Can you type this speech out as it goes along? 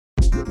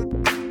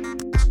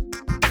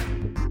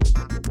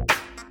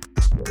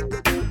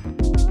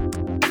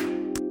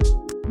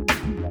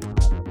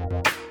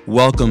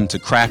Welcome to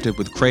Crafted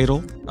with Cradle,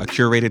 a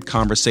curated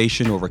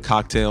conversation over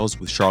cocktails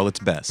with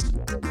Charlotte's best.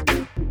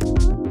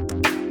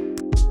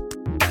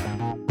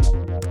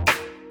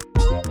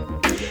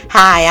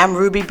 Hi, I'm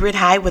Ruby Britt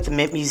Hyde with the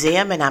Mint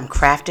Museum, and I'm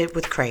Crafted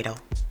with Cradle.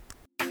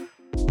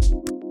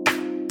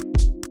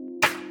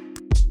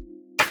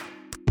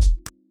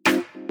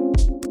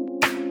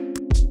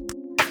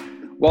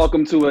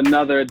 Welcome to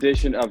another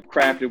edition of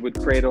Crafted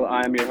with Cradle.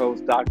 I am your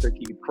host, Dr.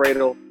 Keith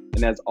Cradle,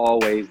 and as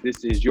always,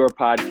 this is your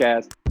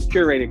podcast,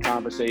 curated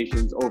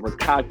conversations over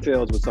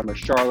cocktails with some of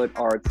Charlotte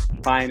Art's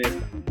finest.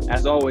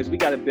 As always, we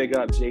got to big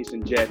up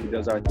Jason Jett, who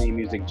does our theme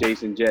music,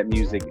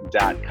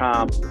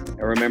 jasonjettmusic.com.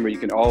 And remember, you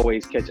can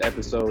always catch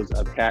episodes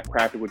of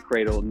Crafted with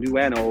Cradle, new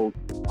and old,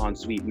 on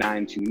Suite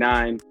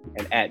 929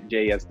 and at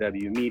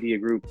JSW Media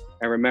Group.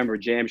 And remember,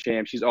 Jam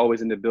Sham, she's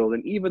always in the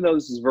building. Even though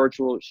this is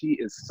virtual, she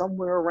is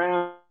somewhere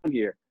around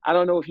here. I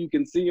don't know if you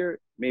can see her.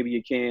 Maybe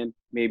you can,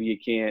 maybe you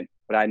can't,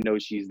 but I know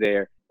she's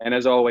there. And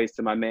as always,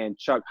 to my man,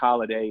 Chuck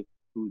Holiday,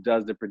 who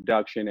does the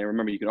production. And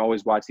remember, you can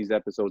always watch these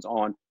episodes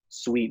on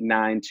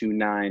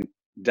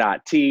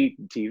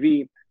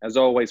suite929.tv. As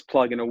always,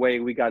 plugging away.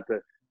 We got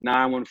the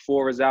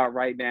 914s out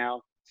right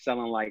now,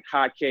 selling like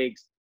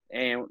hotcakes.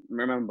 And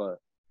remember,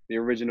 the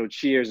original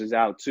Cheers is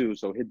out too.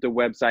 So hit the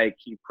website,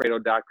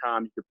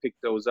 keepcradle.com. You can pick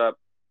those up.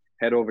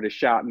 Head over to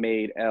Shop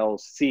Made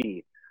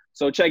LC.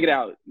 So check it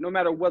out. No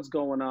matter what's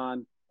going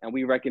on, and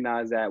we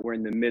recognize that we're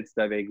in the midst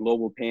of a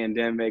global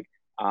pandemic,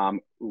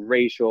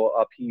 racial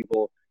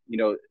upheaval, you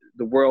know,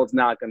 the world's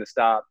not going to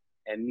stop,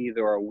 and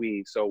neither are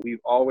we. So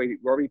we've already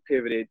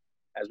pivoted,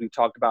 as we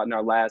talked about in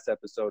our last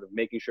episode, of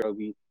making sure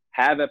we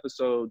have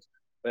episodes,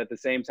 but at the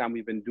same time,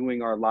 we've been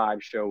doing our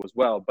live show as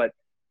well. But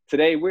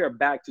today we are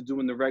back to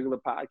doing the regular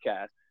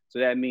podcast. So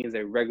that means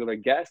a regular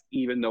guest,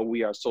 even though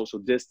we are social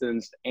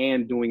distanced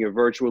and doing it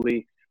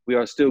virtually, we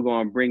are still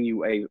going to bring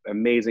you an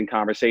amazing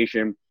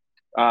conversation.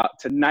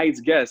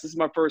 Tonight's guest, this is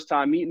my first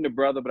time meeting the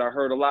brother, but I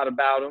heard a lot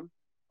about him.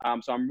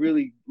 So I'm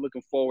really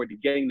looking forward to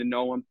getting to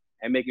know him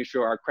and making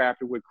sure our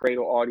Crafted with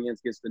Cradle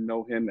audience gets to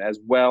know him as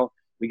well.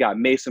 We got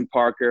Mason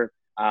Parker.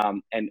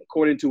 And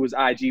according to his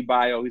IG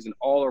bio, he's an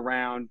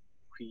all-around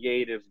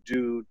creative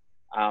dude.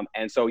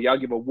 And so y'all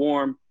give a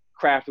warm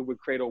Crafted with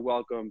Cradle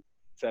welcome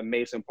to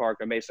Mason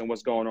Parker. Mason,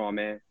 what's going on,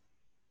 man?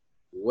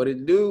 What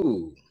it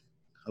do?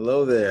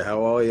 Hello there.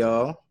 How are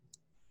y'all?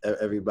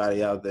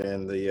 Everybody out there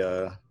in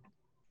the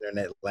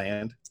internet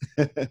land.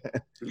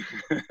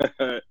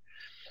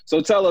 So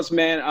tell us,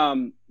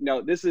 man.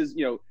 This is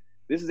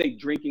a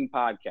drinking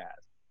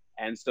podcast,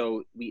 and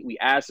so we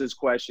ask this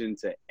question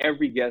to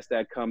every guest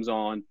that comes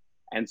on.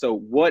 And so,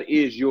 what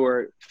is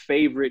your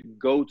favorite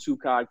go-to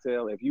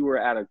cocktail if you were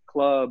at a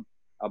club,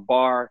 a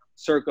bar,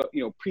 circa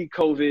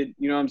pre-COVID?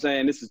 You know what I'm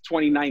saying? This is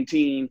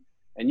 2019,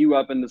 and you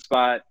up in the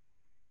spot.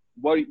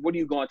 What are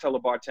you going to tell a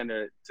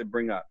bartender to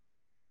bring up?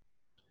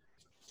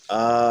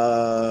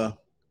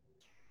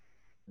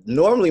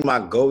 Normally my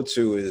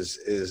go-to is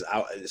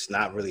it's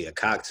not really a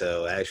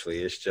cocktail.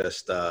 Actually, it's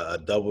just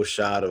a double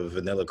shot of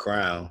Vanilla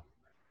Crown.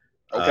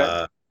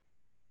 Okay.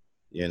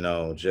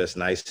 Just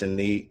nice and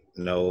neat.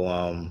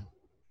 No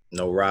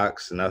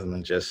rocks,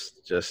 nothing.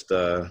 Just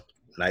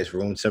nice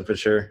room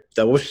temperature.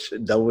 Double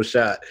shot. Double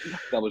shot.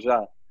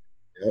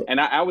 Yep. And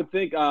I would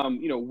think,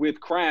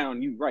 with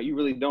Crown, you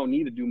really don't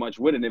need to do much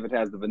with it. If it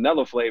has the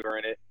vanilla flavor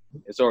in it,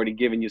 it's already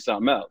giving you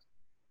something else.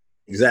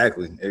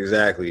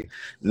 Exactly.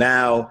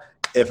 Now,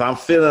 if I'm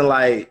feeling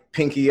like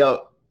pinky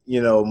up,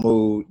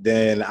 mood,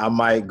 then I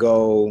might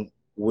go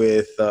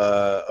with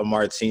a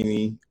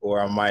martini, or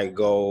I might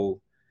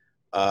go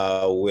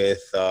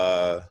with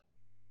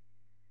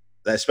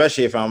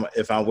especially if I'm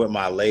with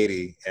my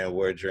lady and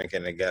we're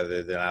drinking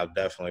together, then I'll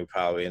definitely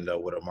probably end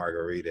up with a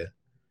margarita.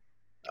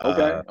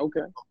 Okay.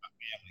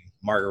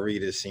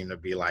 Margaritas seem to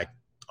be like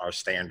our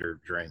standard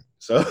drink.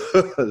 So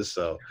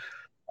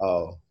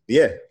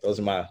yeah, those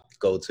are my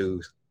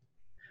go-tos.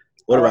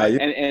 What All about right. you?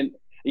 And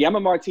yeah, I'm a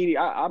martini.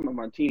 I'm a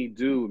martini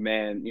dude,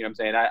 man. You know what I'm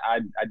saying?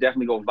 I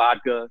definitely go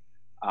vodka,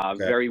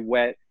 Okay. very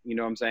wet. You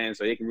know what I'm saying?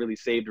 So it can really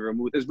save the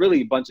vermouth. There's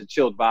really a bunch of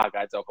chilled vodka.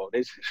 I tell folks,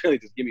 they should really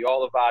just give me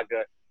all the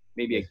vodka,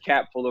 maybe a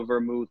cap full of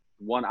vermouth,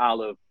 one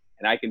olive,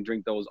 and I can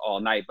drink those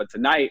all night. But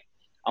tonight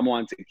I'm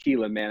on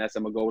tequila, man. I'm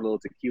gonna go with a little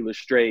tequila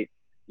straight.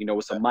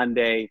 With some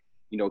Monday.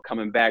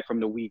 Coming back from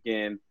the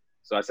weekend.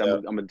 So I said,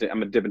 I'm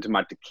gonna dip into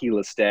my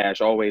tequila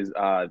stash. Always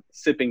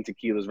sipping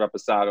tequilas,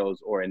 reposados,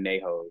 or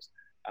anejos.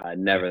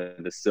 Never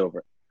the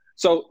silver.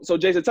 So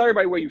Jason, tell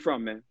everybody where you're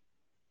from, man.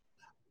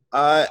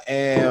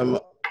 I'm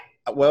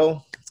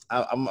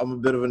a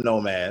bit of a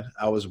nomad.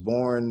 I was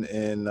born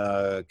in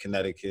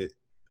Connecticut,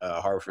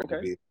 Hartford, to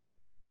be.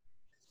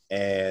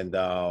 And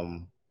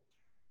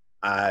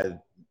I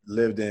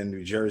lived in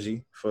New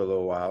Jersey for a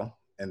little while.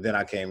 And then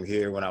I came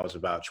here when I was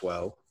about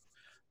 12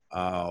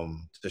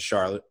 to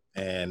Charlotte.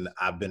 And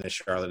I've been in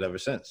Charlotte ever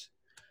since.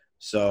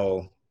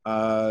 So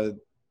I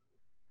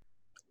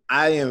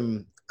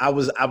I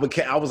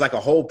was like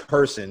a whole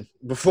person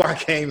before I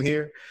came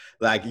here.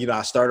 Like,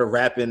 I started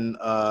rapping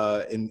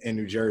in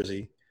New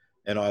Jersey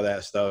and all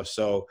that stuff.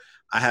 So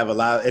I have a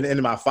lot,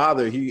 and my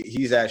father,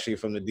 he's actually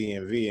from the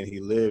DMV, and he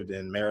lived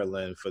in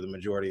Maryland for the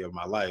majority of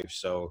my life.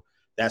 So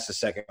that's the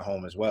second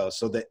home as well.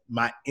 So that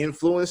my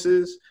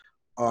influences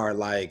are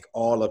like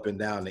all up and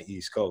down the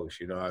East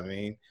Coast, you know what I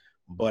mean?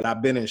 But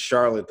I've been in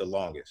Charlotte the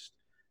longest.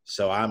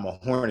 So I'm a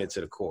Hornet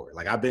to the core.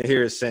 Like, I've been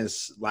here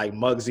since like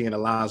Muggsy and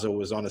Alonzo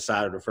was on the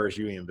side of the first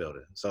Union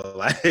building. So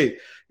like,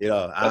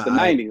 that's the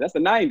 90s. That's the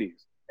 90s.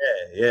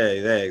 Yeah,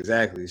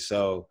 exactly.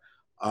 So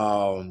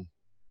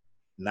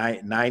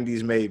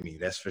 90s made me,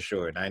 that's for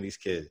sure. 90s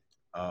kid.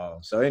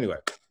 So anyway,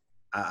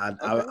 I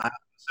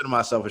consider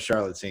myself a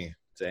Charlatan,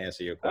 to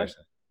answer your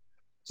question.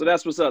 So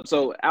that's what's up.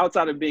 So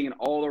outside of being an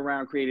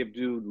all-around creative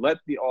dude, let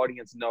the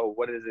audience know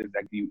what it is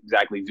exactly you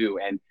exactly do.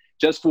 And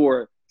just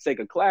for sake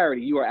of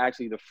clarity, you are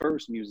actually the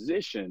first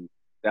musician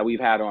that we've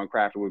had on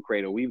Crafted with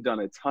Cradle. We've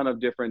done a ton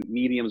of different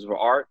mediums of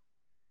art,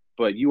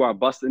 but you are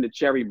busting the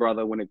cherry,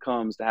 brother, when it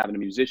comes to having a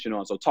musician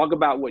on. So talk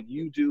about what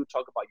you do,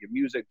 talk about your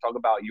music, talk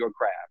about your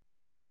craft.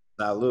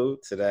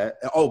 Salute to that.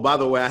 Oh, by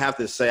the way, I have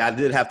to say, I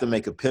did have to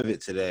make a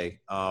pivot today.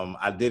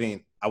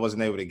 I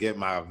wasn't able to get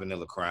my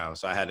vanilla crown,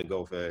 so I had to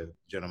go for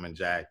Gentleman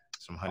Jack,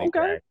 some honey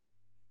crack.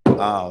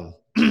 But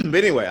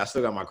anyway, I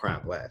still got my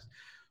crown glass.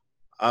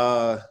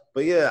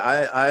 But yeah,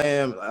 I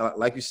am,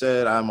 like you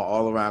said, I'm an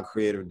all-around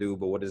creative dude,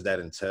 but what does that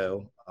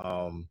entail?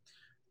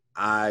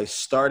 I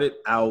started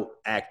out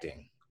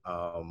acting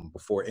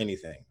before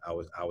anything. I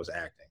was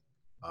acting.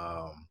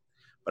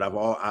 But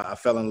I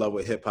fell in love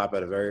with hip hop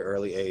at a very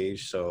early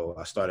age. So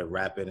I started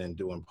rapping and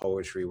doing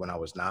poetry when I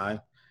was 9.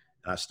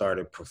 And I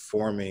started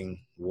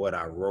performing what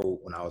I wrote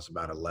when I was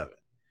about 11.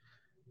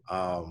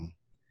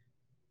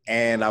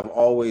 And I've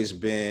always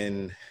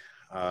been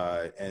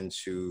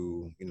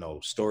into,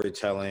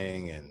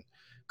 storytelling and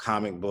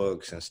comic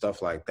books and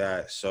stuff like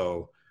that.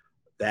 So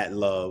that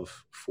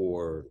love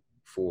for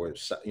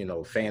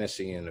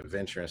fantasy and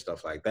adventure and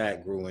stuff like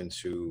that grew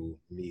into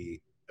me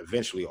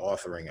eventually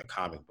authoring a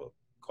comic book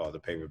called the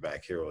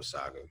Paperback Hero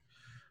Saga.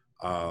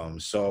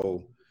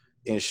 So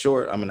in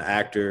short, I'm an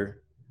actor.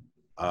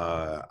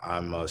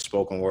 I'm a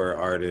spoken word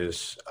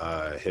artist,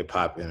 hip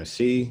hop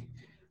MC.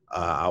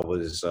 I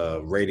was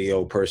a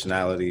radio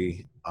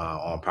personality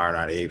on Power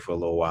 98 for a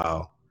little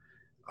while.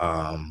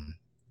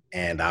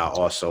 And I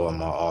also am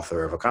an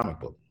author of a comic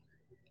book.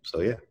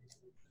 So yeah.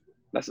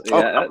 That's a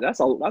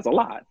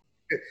lot.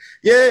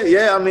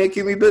 Yeah. I mean,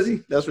 keep me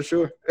busy. That's for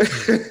sure.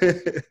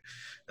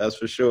 That's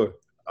for sure.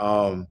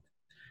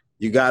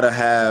 You gotta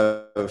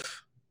have,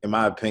 in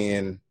my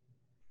opinion,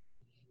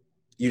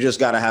 you just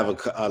gotta have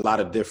a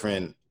lot of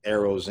different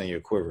arrows in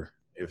your quiver,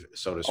 if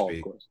so to speak.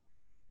 Of course.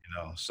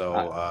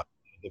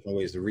 Different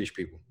ways to reach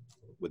people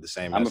with the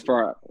same I'm message.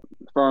 a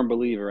firm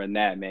believer in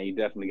that, man. You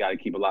definitely got to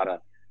keep a lot of,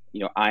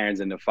 irons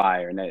in the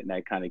fire, and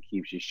that kind of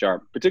keeps you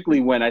sharp,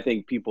 particularly when I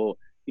think people,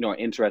 are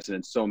interested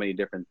in so many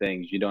different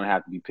things. You don't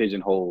have to be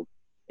pigeonholed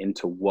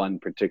into one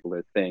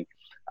particular thing.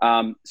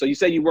 So you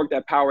say you worked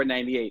at Power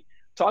 98.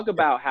 Talk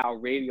about how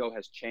radio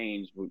has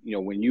changed,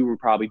 when you were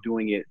probably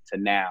doing it to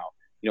now.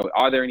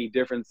 Are there any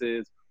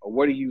differences, or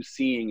what are you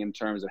seeing in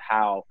terms of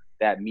how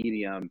that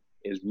medium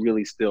is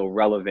really still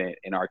relevant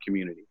in our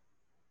community?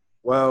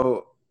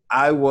 Well,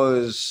 I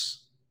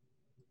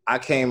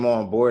came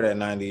on board at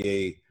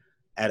 98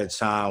 at a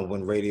time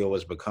when radio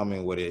was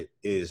becoming what it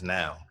is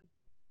now.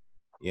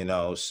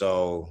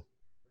 So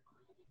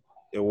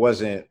it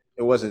wasn't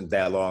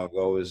that long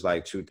ago. It was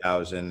like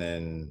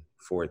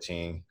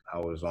 2014 I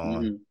was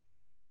on. Mm-hmm.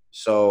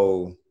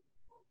 So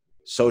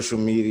social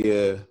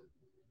media,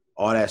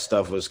 all that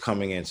stuff was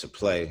coming into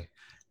play.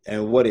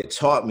 And what it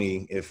taught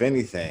me, if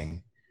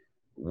anything,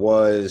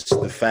 was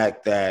the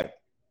fact that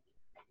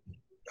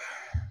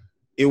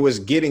it was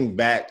getting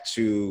back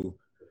to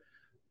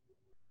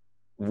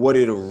what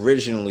radio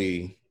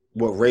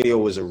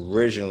was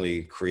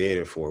originally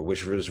created for,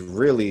 which was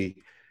really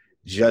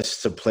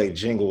just to play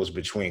jingles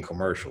between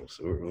commercials.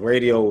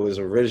 Radio was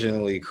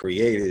originally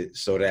created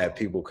so that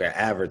people could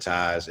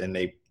advertise, and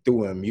they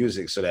threw in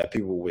music so that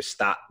people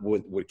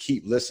would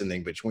keep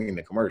listening between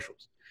the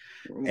commercials.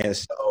 Mm-hmm. And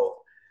so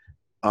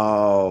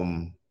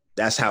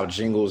that's how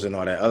jingles and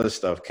all that other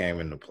stuff came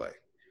into play.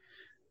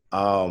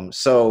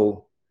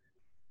 So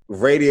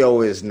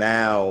radio is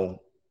now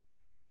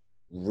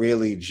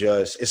really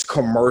it's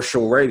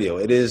commercial radio.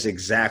 It is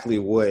exactly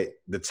what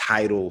the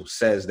title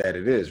says that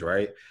it is,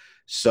 right?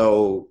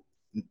 So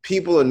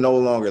people are no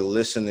longer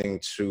listening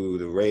to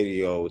the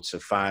radio to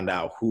find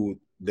out who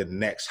the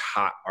next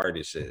hot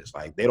artist is.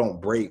 Like, they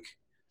don't break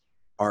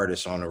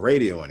artists on the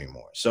radio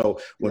anymore. So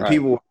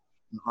when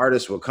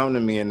artists would come to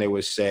me and they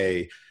would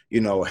say,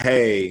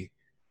 hey,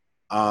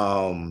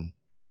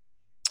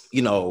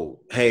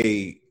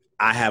 hey,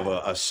 I have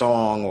a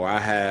song, or I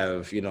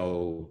have,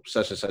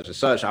 such and such and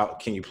such.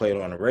 Can you play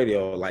it on the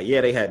radio? Like,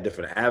 yeah, they had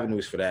different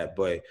avenues for that.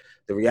 But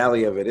the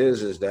reality of it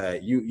is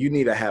that you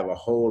need to have a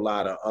whole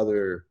lot of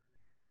other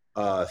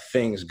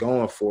things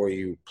going for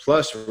you,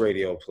 plus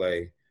radio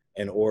play,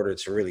 in order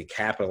to really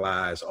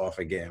capitalize off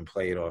of getting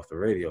played off the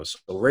radio. So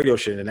radio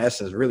should, in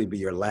essence, really be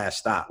your last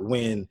stop.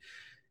 When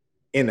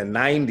in the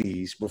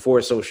 90s,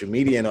 before social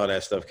media and all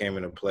that stuff came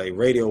into play,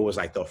 radio was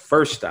like the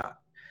first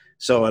stop.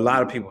 So a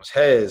lot of people's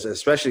heads,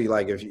 especially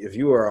like if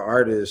you were an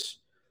artist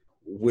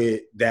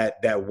with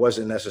that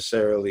wasn't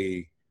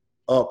necessarily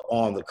up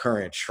on the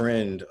current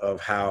trend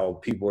of how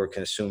people are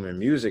consuming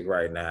music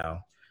right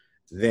now,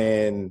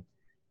 then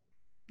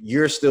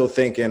you're still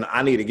thinking,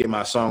 I need to get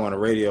my song on the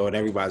radio and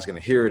everybody's going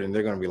to hear it and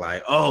they're going to be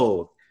like,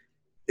 oh,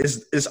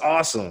 it's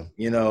awesome,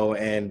 you know,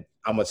 and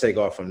I'm going to take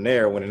off from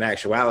there, when in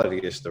actuality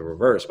it's the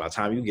reverse. By the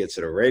time you get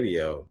to the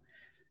radio,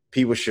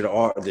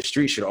 the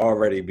street should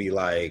already be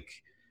like,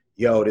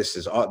 yo,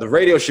 the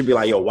radio should be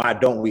like, yo, why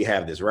don't we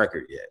have this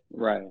record yet?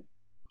 Right. You know what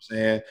I'm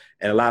saying?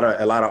 And a lot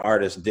of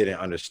artists didn't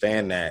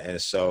understand that.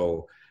 And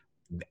so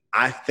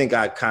I think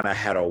I kind of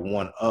had a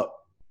one up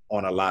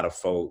on a lot of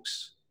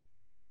folks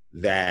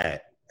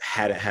that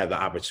hadn't had the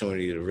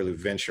opportunity to really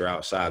venture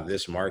outside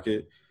this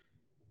market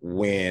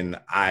when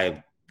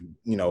I,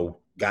 you know,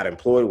 got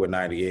employed with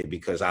 98,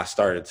 because I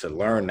started to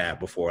learn that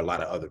before a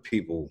lot of other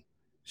people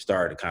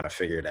started to kind of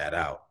figure that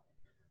out.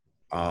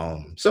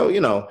 So,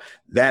 you know,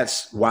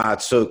 that's why I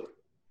took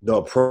the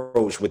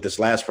approach with this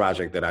last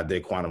project that I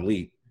did, Quantum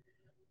Leap,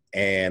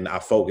 and I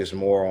focused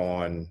more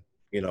on,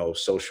 you know,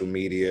 social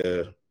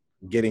media,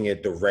 getting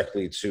it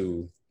directly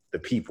to the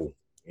people,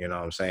 you know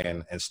what I'm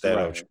saying, instead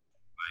of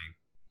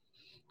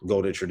like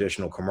go the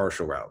traditional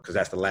commercial route, because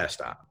that's the last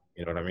stop,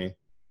 you know what I mean?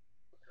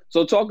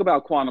 So talk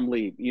about Quantum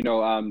Leap, you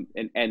know,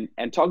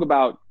 and talk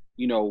about,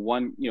 you know,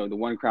 the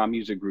One Crown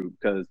Music Group,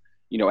 because,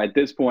 you know, at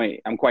this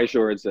point, I'm quite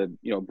sure it's a,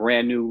 you know,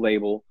 brand new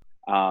label,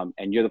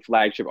 and you're the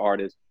flagship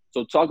artist.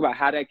 So talk about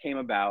how that came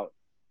about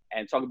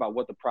and talk about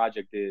what the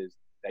project is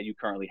that you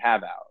currently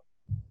have out.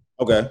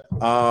 Okay.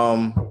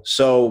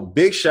 So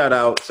big shout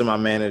out to my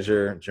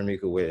manager,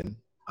 Jamaica Witten,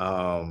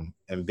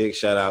 and big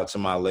shout out to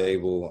my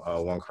label,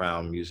 One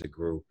Crown Music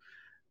Group.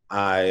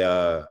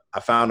 I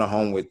found a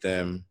home with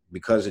them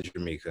because of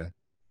Jamaica.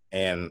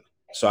 And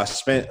so I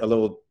spent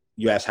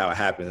you asked how it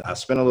happened. I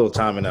spent a little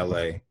time in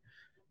LA.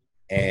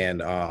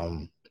 And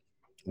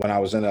when I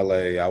was in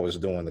LA, I was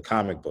doing the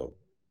comic book.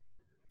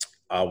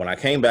 When I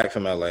came back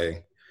from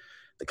LA,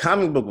 the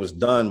comic book was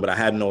done, but I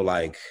had no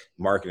like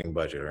marketing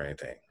budget or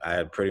anything. I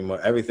had pretty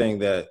much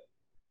everything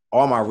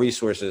all my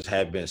resources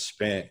had been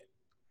spent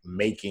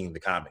making the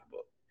comic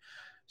book.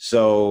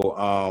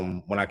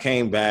 So when I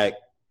came back,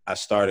 I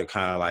started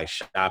kind of like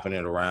shopping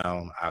it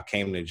around. I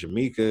came to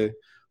Jamaica,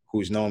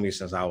 who's known me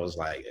since I was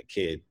like a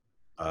kid,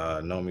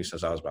 known me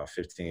since I was about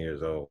 15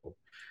 years old.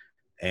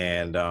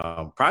 And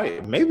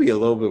probably maybe a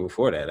little bit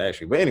before that,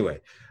 actually. But anyway,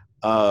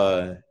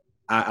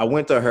 I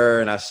went to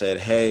her and I said,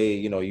 hey,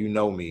 you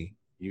know me.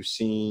 You've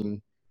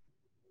seen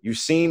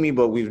me,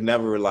 but we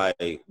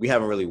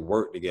haven't really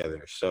worked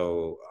together.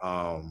 So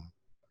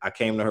I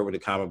came to her with the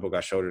comic book.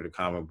 I showed her the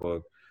comic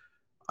book.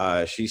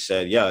 She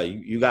said, yeah,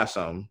 you got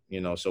something,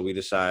 you know. So we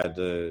decided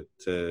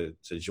to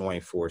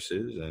join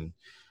forces and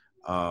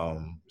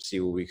see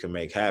what we could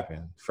make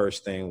happen.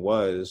 First thing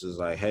is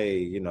like, hey,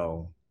 you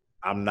know,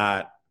 I'm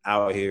not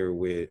out here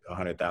with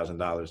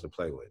 $100,000 to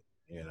play with,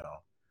 you know.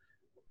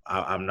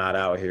 I'm not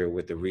out here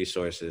with the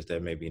resources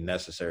that may be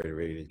necessary to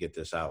really get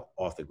this out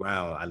off the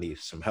ground. I need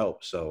some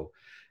help. So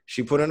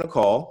she put in a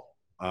call,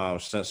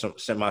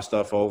 sent my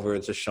stuff over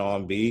to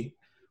Sean B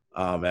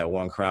at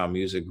One Crown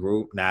Music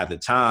Group. Now, at the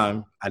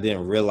time, I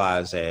didn't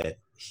realize that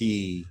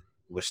he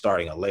was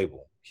starting a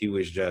label. He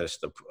was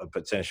just a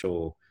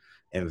potential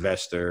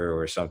investor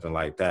or something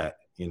like that.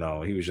 You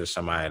know, he was just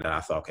somebody that I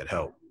thought could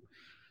help.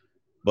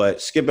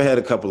 But skip ahead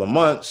a couple of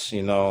months,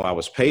 you know, I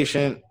was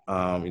patient.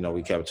 You know,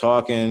 we kept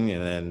talking,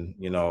 and then,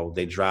 you know,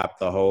 they dropped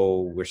the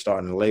whole, we're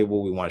starting a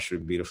label. We want you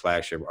to be the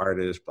flagship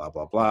artist, blah,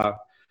 blah, blah.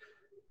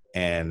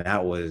 And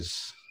that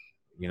was,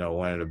 you know,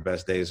 one of the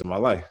best days of my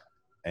life.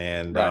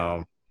 And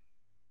right.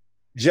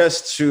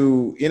 Just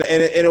to, you know,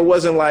 and it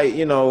wasn't like,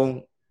 you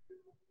know,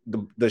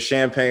 the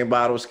champagne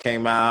bottles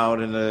came out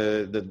and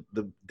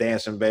the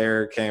dancing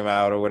bear came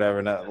out or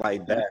whatever, not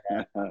like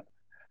that.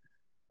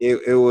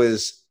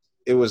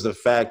 It was the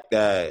fact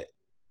that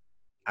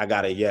I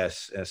got a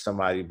yes and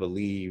somebody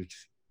believed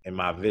in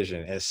my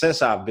vision. And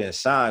since I've been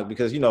signed,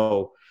 because, you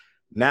know,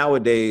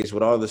 nowadays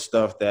with all the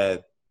stuff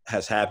that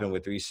has happened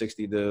with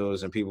 360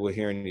 deals and people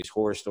hearing these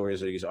horror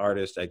stories of these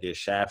artists that get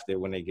shafted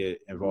when they get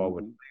involved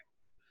with,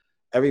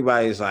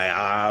 everybody's like,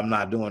 I'm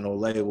not doing no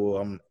label.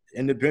 I'm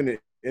independent.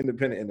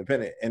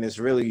 And it's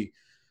really,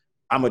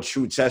 I'm a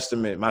true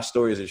testament. My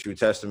story is a true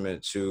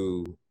testament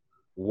to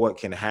what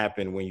can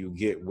happen when you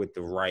get with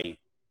the right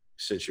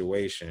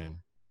situation,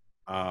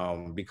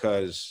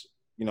 because,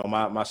 you know,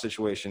 my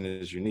situation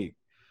is unique,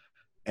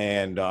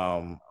 and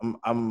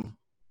I'm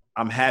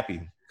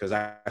happy because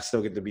I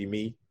still get to be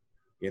me.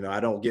 You know, I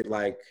don't get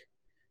like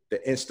the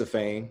Insta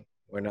fame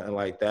or nothing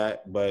like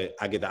that, but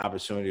I get the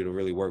opportunity to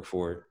really work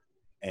for it.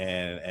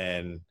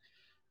 And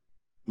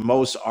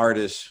most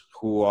artists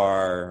who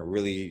are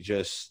really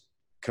just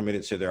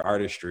committed to their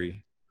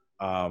artistry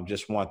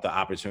just want the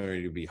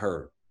opportunity to be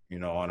heard.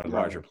 on a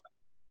larger platform,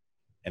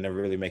 and to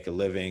really make a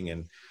living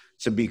and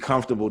to be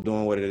comfortable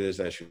doing what it is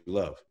that you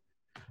love.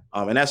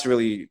 And that's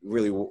really,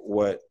 really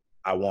what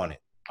I wanted.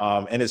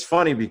 And it's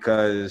funny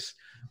because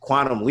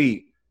Quantum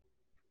Leap,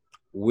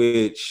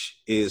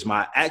 which is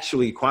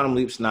Quantum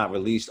Leap's not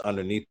released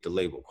underneath the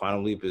label.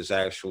 Quantum Leap is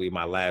actually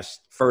my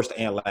first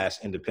and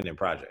last independent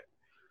project.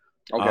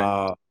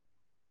 Okay.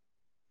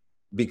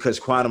 Because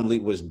Quantum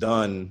Leap was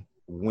done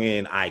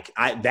when I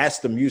that's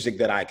the music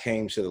that I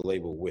came to the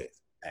label with,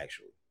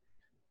 actually.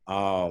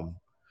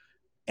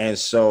 And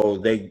so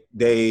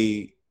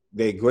they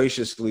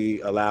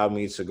graciously allowed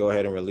me to go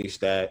ahead and release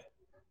that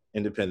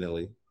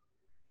independently.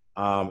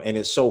 And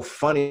it's so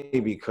funny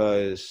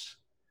because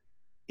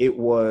it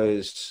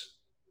was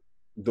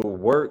the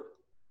work,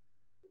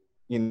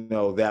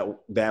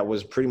 that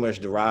was pretty much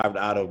derived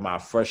out of my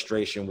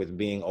frustration with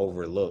being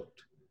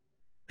overlooked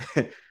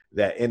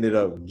that ended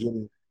up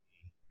getting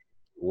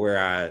where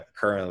I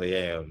currently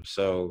am.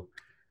 So,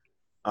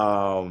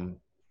 God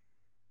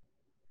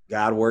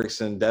works,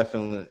 and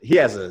definitely he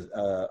has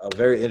a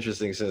very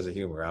interesting sense of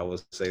humor. I will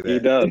say that he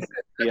does.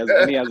 He has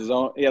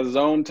his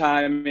own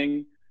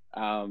timing.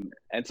 And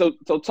so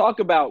talk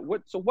about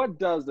what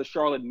does the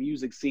Charlotte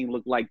music scene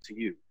look like to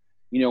you?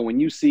 When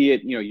you see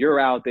it, you're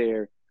out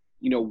there.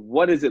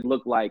 What does it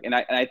look like? And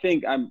I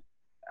think I'm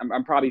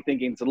probably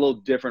thinking it's a little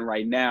different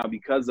right now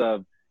because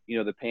of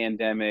the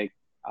pandemic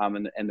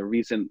and the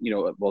recent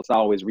well, it's not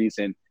always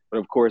recent, but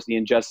of course the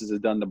injustice is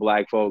done to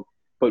Black folk.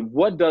 But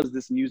what does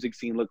this music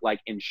scene look like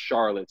in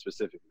Charlotte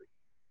specifically?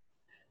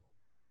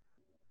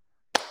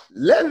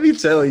 Let me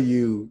tell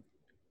you,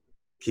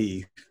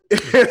 Keith,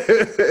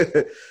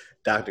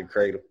 Dr.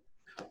 Cradle,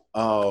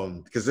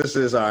 because this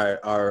is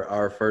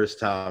our first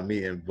time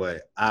meeting,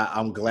 but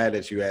I'm glad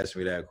that you asked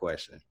me that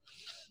question.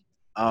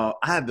 I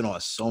have been on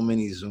so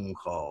many Zoom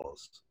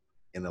calls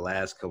in the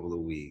last couple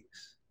of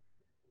weeks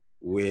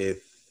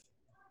with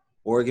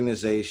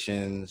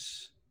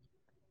organizations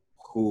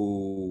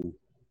who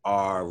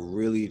are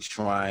really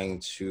trying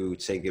to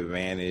take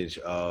advantage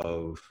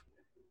of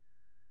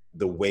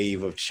the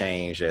wave of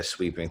change that's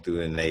sweeping through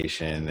the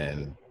nation,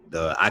 and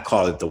I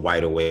call it the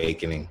white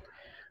awakening,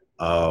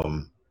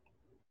 in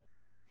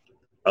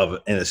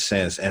a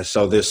sense. And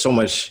so there's so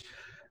much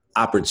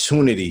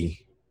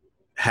opportunity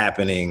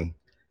happening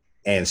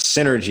and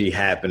synergy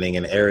happening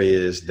in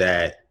areas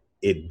that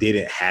it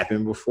didn't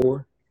happen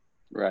before.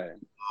 Right.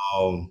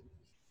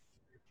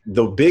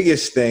 The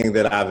biggest thing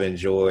that I've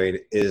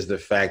enjoyed is the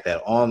fact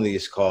that on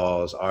these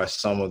calls are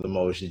some of the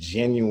most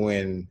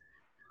genuine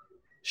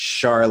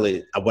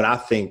Charlotte, what I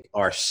think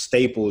are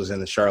staples in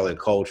the Charlotte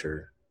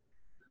culture,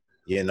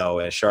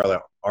 and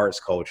Charlotte arts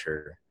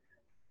culture,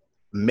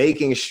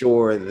 making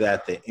sure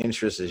that the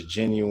interest is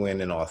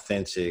genuine and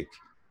authentic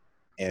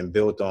and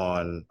built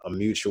on a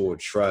mutual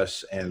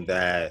trust, and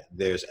that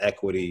there's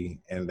equity,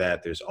 and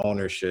that there's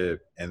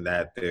ownership, and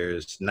that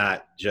there's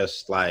not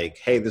just like,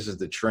 hey, this is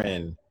the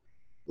trend,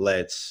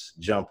 let's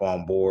jump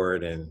on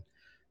board and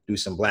do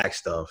some Black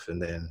stuff, and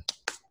then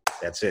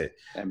that's it.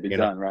 And be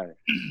done, right.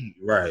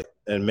 Right.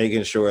 And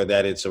making sure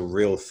that it's a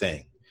real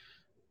thing.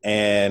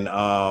 And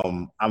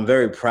I'm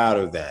very proud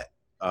of that.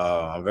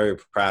 I'm very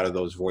proud of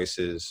those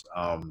voices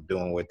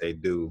doing what they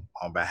do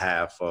on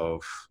behalf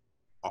of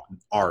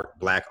art,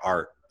 Black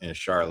art in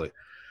Charlotte.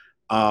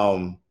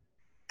 On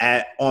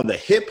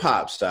the hip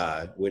hop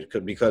side,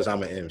 because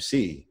I'm an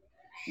MC,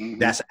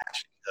 that's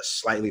actually a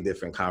slightly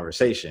different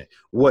conversation.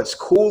 What's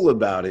cool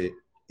about it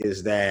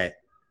is that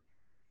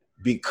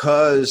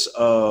because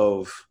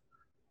of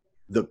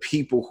the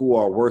people who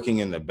are working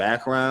in the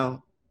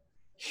background,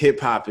 hip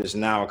hop is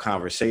now a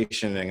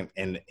conversation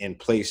in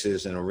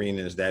places and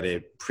arenas that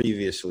it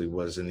previously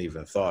wasn't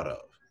even thought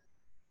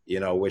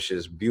of, which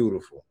is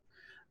beautiful.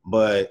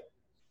 But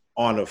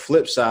on the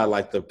flip side,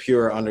 like the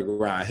pure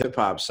underground hip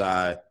hop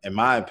side, in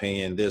my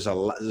opinion, there's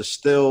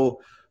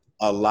still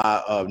a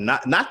lot of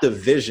not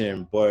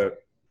division, but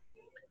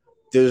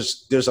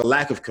there's a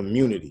lack of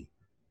community.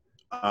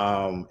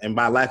 And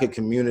by lack of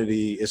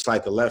community, it's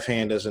like the left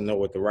hand doesn't know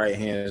what the right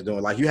hand is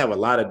doing. Like you have a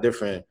lot of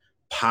different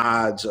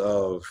pods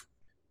of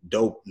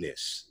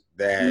dopeness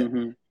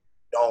that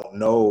don't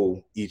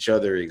know each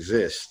other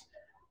exist,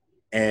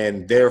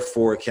 and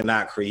therefore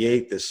cannot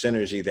create the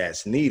synergy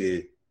that's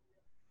needed,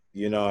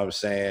 you know what I'm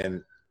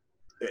saying,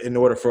 in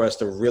order for us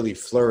to really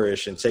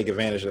flourish and take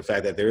advantage of the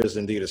fact that there is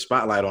indeed a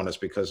spotlight on us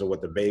because of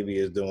what the baby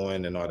is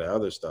doing and all that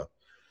other stuff.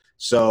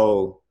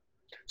 So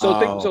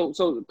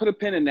put a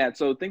pin in that.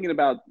 So thinking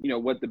about,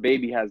 what the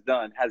baby has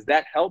done, has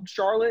that helped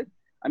Charlotte?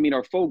 I mean,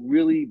 are folk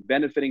really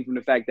benefiting from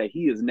the fact that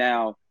he is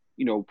now,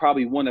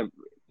 probably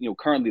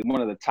currently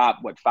one of the top,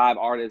 5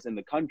 artists in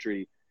the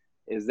country?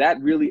 Is that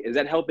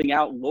helping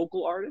out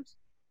local artists?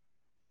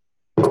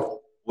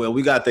 Well,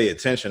 we got their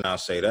attention, I'll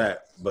say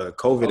that, but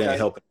COVID ain't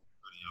helping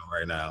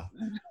right now.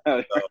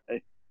 I'll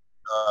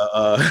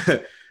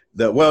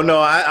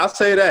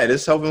say that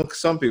it's helping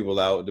some people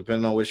out,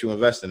 depending on what you're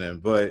investing in.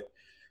 But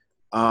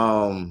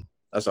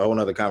that's a whole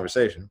nother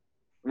conversation.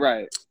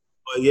 Right.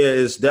 But yeah,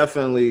 it's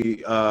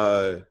definitely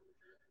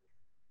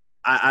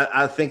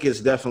I think it's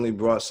definitely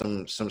brought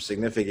some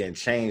significant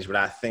change, but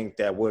I think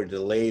that we're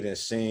delayed in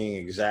seeing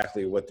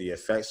exactly what the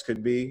effects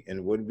could be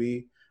and would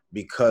be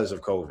because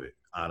of COVID,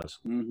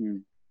 honestly. Mm-hmm.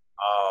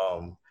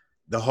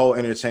 The whole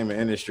entertainment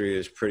industry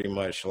is pretty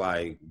much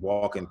like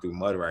walking through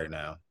mud right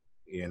now,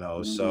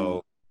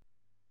 so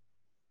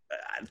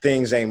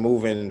things ain't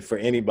moving for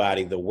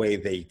anybody the way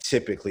they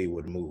typically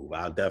would move.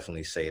 I'll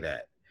definitely say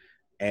that.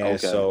 And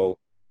so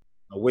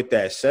with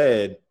that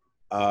said,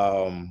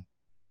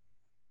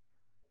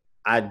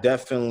 I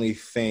definitely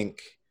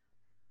think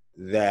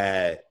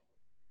that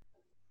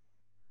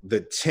the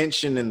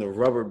tension in the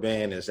rubber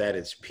band is at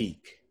its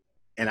peak.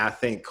 And I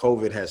think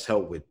COVID has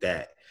helped with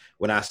that.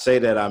 When I say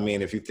that, I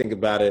mean, if you think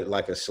about it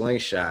like a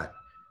slingshot,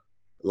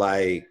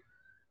 and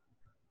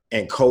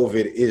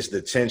COVID is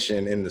the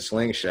tension in the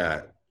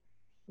slingshot.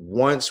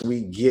 Once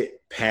we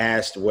get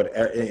past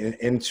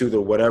into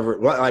the whatever,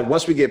 like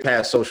once we get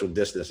past social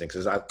distancing,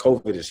 because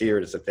COVID is here,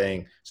 it's a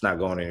thing, it's not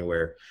going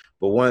anywhere.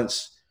 But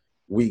once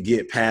we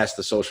get past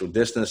the social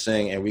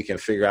distancing and we can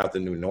figure out the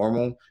new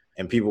normal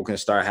and people can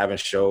start having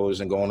shows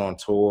and going on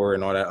tour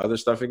and all that other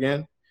stuff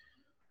again,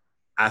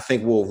 I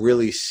think we'll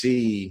really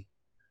see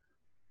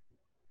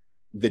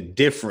the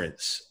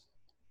difference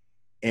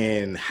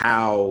in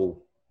how,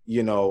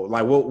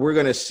 we're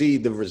going to see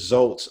the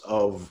results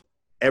of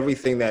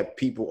everything that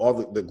people, all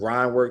the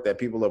grind work that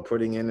people are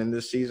putting in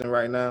this season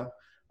right now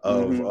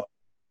of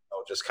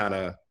just kind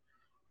of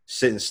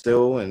sitting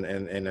still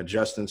and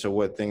adjusting to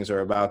what things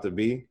are about to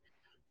be.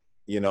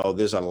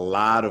 There's a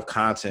lot of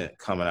content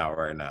coming out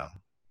right now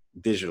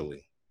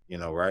digitally,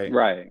 right?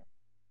 Right.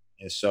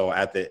 And so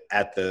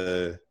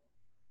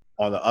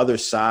on the other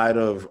side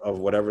of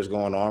whatever's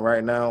going on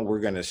right now, we're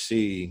going to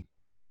see,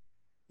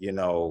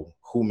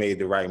 who made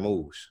the right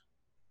moves,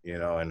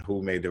 and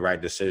who made the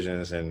right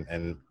decisions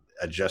and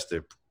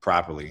adjusted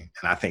properly.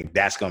 And I think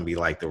that's going to be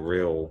like the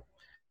real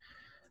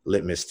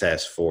litmus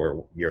test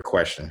for your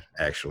question,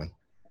 actually.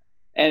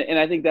 And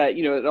I think that,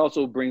 it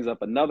also brings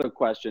up another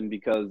question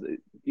because,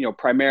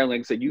 primarily,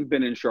 like I said, you've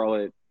been in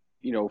Charlotte,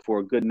 for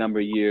a good number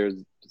of years,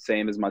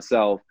 same as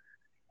myself.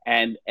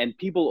 And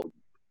people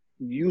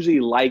usually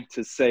like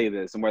to say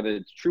this, and whether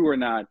it's true or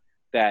not,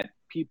 that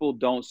people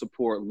don't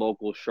support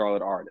local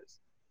Charlotte artists.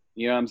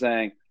 You know what I'm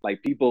saying?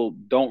 Like, people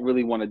don't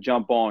really want to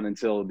jump on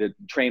until the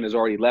train has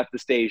already left the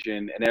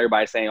station and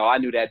everybody's saying, "Oh, I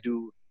knew that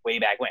dude way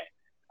back when."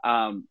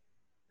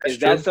 Is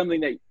that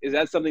something that is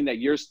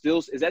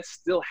that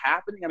still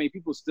happening? I mean,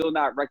 people still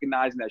not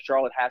recognizing that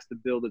Charlotte has to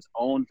build its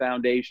own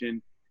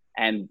foundation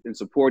and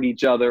support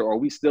each other, or are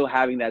we still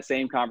having that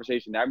same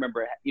conversation? I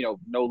remember,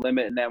 No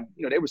Limit and them,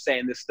 they were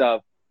saying this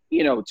stuff,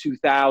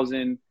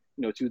 2000,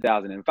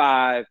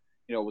 2005,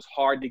 it was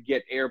hard to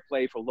get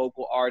airplay for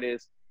local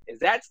artists. Is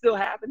that still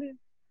happening?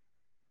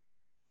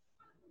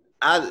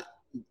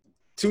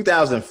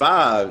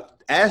 2005,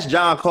 ask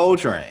John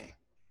Coltrane.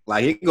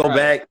 Like, he can go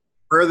back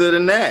further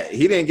than that.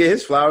 He didn't get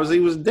his flowers.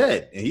 He was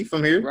dead. And he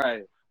from here.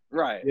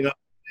 Right.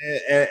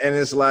 And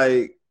it's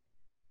like,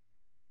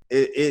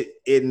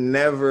 it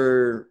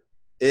never,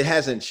 it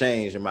hasn't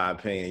changed in my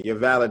opinion. Your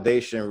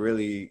validation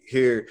really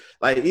here,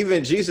 like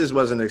even Jesus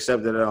wasn't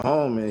accepted at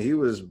home and he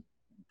was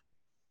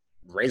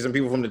raising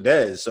people from the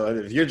dead. So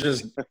if you're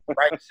just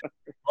practicing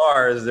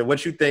bars, then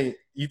what you think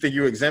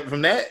you're exempt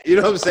from that? You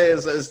know what I'm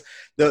saying? So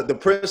the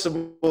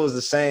principle is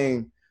the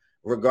same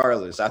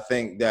regardless. I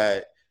think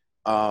that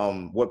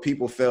what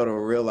people fail to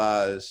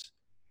realize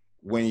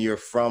when you're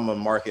from a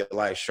market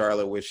like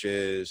Charlotte, which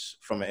is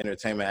from an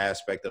entertainment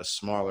aspect, a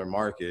smaller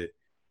market,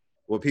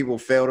 what people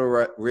fail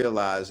to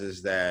realize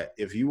is that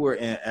if you were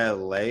in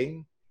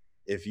LA,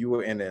 if you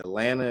were in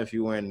Atlanta, if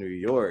you were in New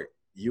York,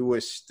 you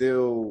would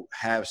still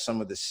have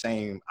some of the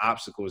same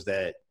obstacles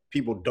that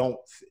people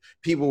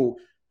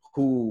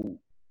who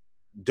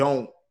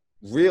don't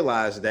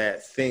realize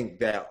that think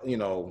that,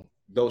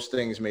 those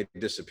things may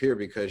disappear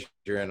because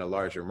you're in a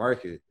larger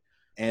market.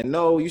 And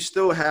no, you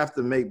still have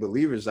to make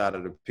believers out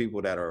of the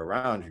people that are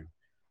around you.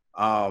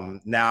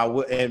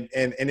 Now, and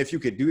if you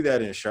could do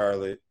that in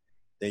Charlotte,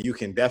 then you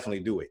can definitely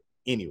do it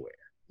anywhere.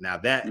 Now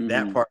that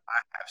part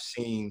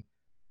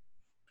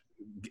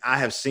I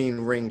have seen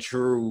ring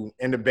true,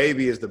 and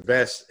DaBaby is the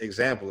best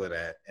example of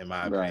that in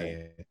my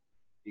opinion,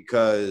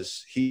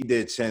 because he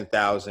did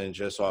 10,000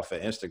 just off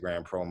an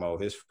Instagram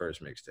promo his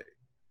first mixtape.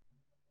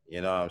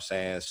 You know what I'm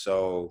saying?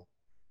 So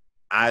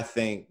I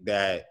think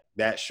that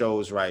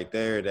shows right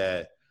there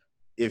that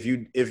if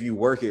you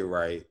work it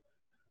right,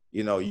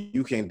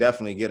 you can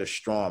definitely get a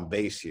strong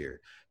base here.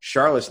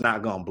 Charlotte's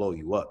not gonna blow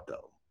you up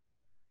though.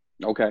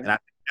 Okay. And I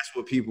think that's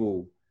what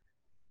people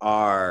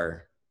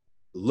are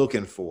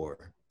looking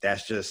for.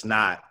 That's just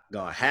not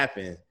gonna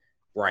happen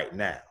right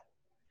now.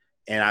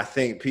 And I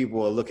think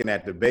people are looking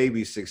at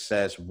DaBaby's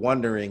success,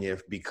 wondering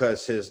if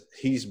because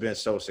he's been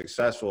so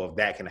successful, if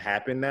that can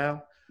happen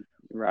now.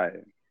 Right.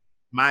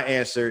 My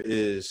answer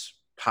is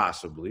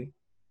possibly.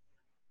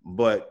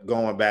 But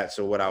going back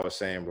to what I was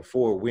saying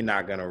before, we're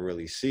not gonna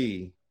really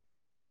see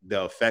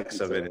the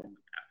effects of it after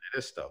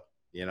this stuff.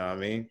 You know what I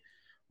mean?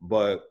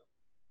 But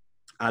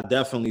I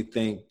definitely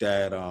think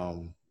that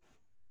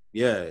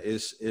Yeah,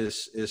 it's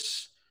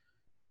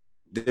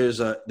there's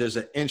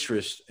an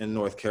interest in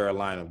North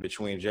Carolina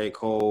between J.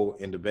 Cole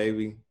and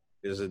DaBaby.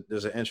 There's an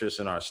interest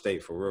in our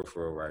state for real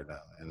right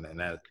now, and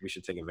that we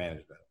should take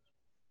advantage of that.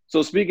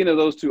 So speaking of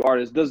those two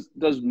artists,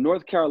 does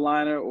North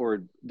Carolina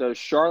or does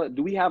Charlotte,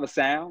 do we have a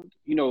sound?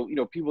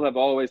 People have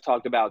always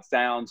talked about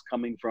sounds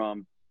coming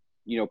from,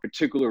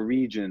 particular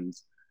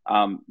regions.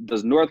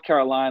 Does North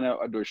Carolina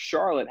or does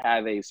Charlotte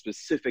have a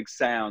specific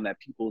sound that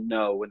people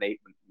know when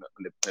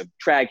the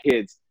track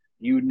hits,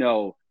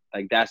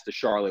 like that's the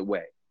Charlotte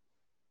way?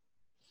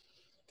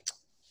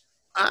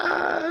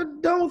 I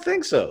don't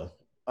think so.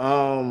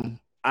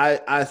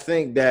 I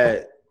think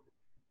that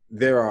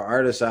there are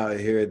artists out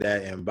here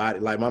that embody,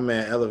 like my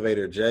man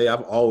Elevator J.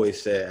 I've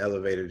always said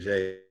Elevator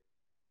J.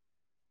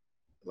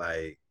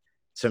 Like,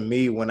 to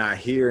me, when I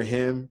hear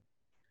him,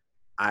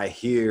 I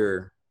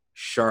hear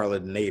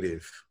Charlotte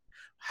native.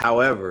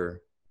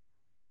 However,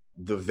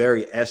 the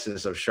very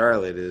essence of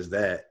Charlotte is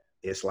that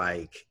it's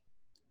like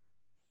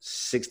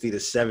 60 to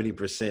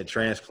 70%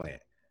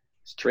 transplant.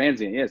 It's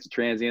transient. Yeah, it's a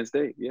transient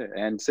state. Yeah,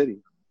 and city.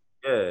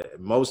 Yeah,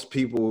 most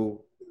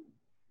people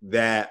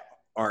that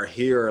are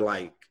here are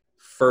like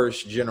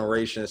first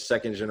generation,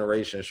 second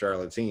generation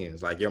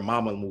Charlotteans. Like your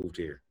mama moved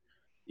here.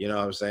 You know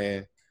what I'm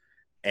saying?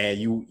 And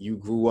you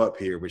grew up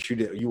here, but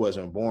you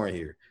wasn't born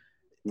here.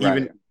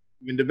 Right.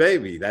 Even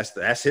DaBaby,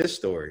 that's his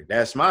story.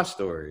 That's my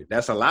story.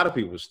 That's a lot of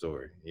people's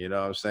story. You know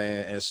what I'm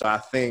saying? And so I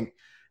think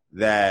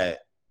that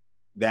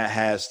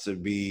has to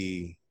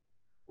be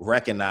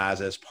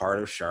recognized as part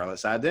of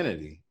Charlotte's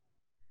identity.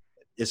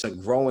 It's a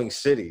growing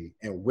city,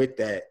 and with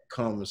that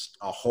comes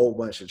a whole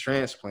bunch of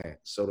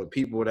transplants. So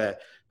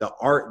the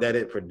art that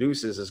it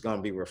produces is going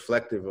to be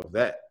reflective of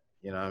that.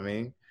 You know what I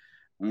mean?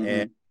 Mm-hmm.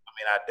 And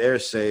I dare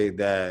say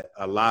that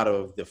a lot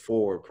of the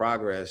forward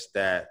progress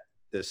that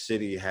the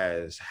city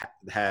has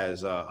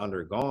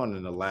undergone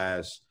in the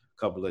last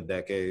couple of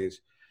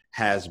decades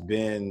has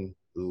been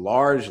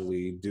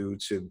largely due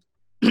to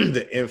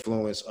the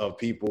influence of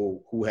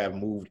people who have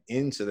moved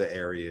into the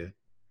area,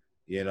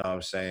 you know what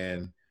I'm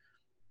saying,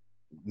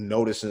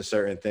 noticing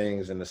certain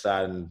things and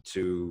deciding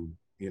to,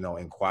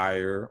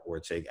 inquire or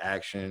take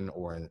action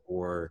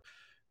or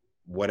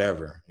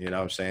whatever, you know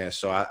what I'm saying?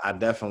 So I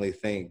definitely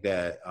think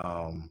that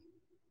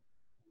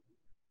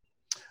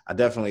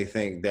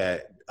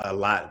a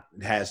lot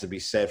has to be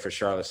said for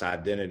Charlotte's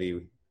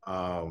identity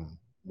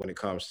when it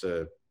comes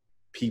to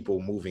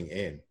people moving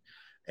in.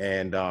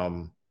 And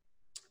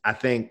I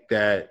think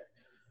that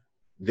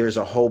there's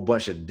a whole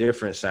bunch of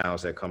different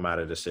sounds that come out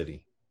of the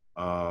city.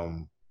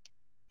 That's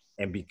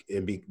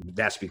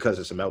because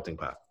it's a melting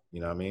pot.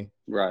 You know what I mean?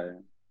 Right.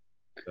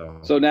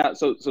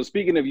 So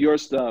speaking of your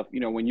stuff,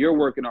 when you're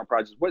working on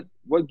projects,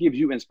 what gives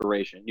you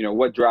inspiration?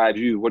 What drives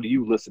you? What are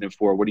you listening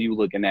for? What are you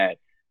looking at,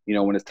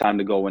 when it's time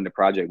to go into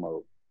project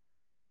mode?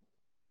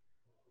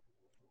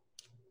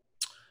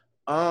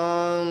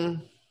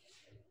 I'm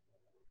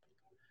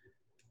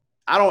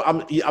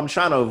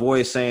trying to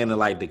avoid saying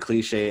the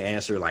cliche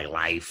answer like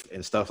life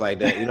and stuff like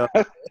that,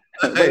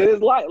 But it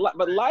is life.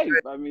 But life,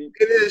 I mean,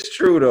 it is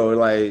true though.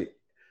 Like,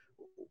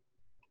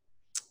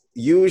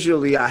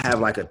 usually I have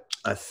like a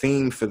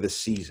theme for the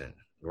season,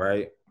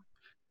 right?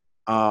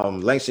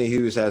 Langston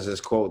Hughes has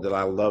this quote that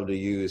I love to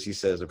use. He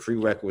says, "A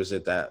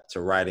prerequisite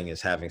to writing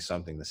is having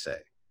something to say."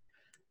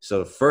 So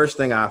the first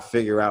thing I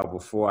figure out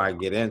before I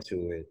get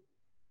into it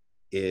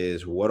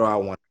is, what do I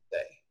want to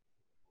say?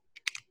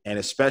 And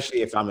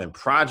especially if I'm in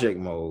project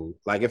mode,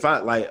 like if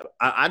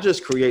I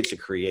just create to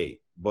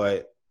create,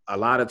 but a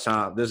lot of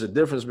time there's a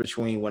difference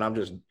between when I'm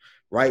just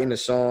writing the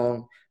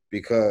song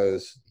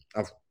because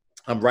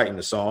I'm writing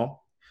the song,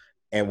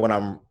 and when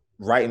I'm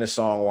writing a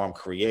song or I'm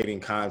creating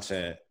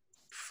content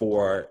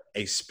for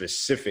a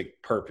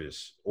specific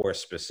purpose or a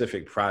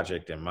specific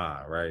project in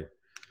mind, right?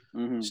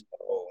 Mm-hmm. So,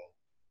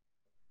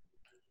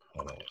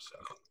 hold on a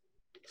second.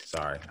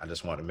 Sorry, I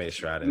just want to make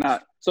sure I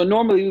didn't. So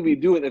normally we'd be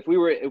doing, if we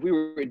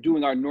were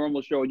doing our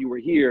normal show and you were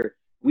here,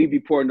 we'd be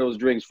pouring those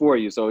drinks for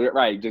you. So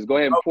right, just go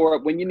ahead and pour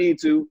up when you need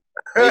to. You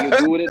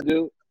can do what it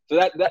do. So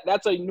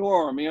that's a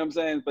norm, you know what I'm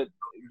saying? But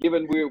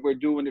given we're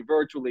doing it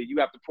virtually, you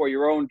have to pour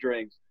your own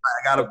drinks.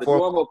 I gotta pour. The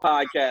normal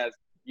podcast,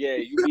 yeah,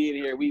 you be in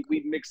here. We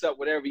mix up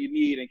whatever you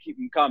need and keep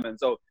them coming.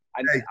 So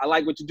I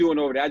like what you're doing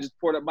over there. I just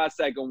poured up my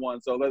second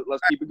one, so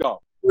let's keep it going.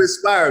 You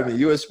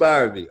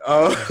inspired me.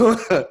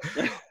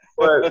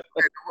 But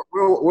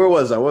where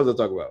was I? What was I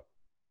talking about?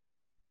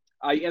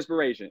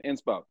 Inspiration,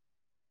 inspo.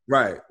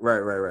 Right.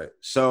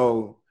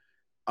 So,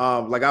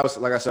 like I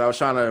said, I was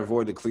trying to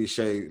avoid the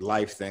cliche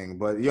life thing,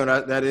 but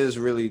that is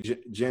really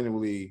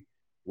genuinely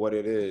what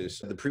it is.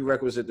 The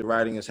prerequisite to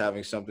writing is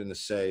having something to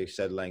say,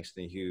 said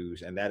Langston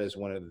Hughes, and that is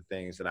one of the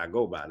things that I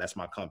go by. That's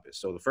my compass.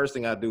 So the first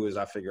thing I do is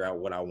I figure out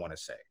what I want to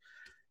say,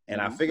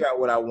 and I figure out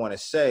what I want to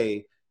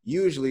say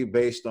usually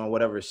based on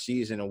whatever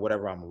season or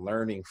whatever I'm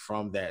learning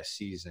from that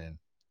season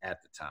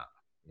at the time.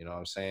 You know what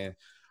I'm saying?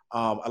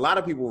 A lot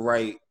of people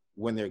write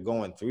when they're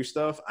going through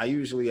stuff. I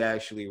usually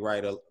actually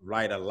write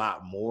a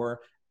lot more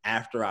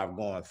after I've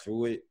gone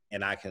through it,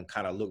 and I can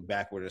kind of look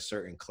back with a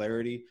certain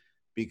clarity.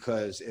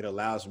 because it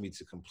allows me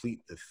to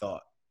complete the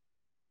thought,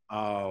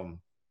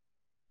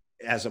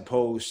 as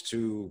opposed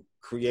to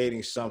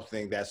creating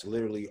something that's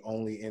literally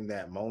only in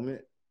that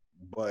moment,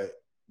 but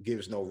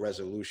gives no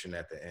resolution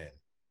at the end.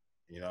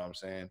 You know what I'm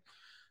saying?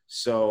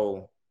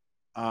 So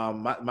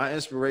my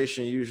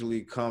inspiration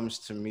usually comes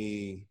to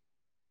me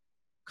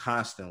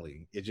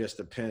constantly. It just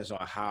depends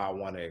on how I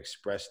want to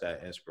express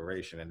that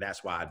inspiration. And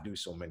that's why I do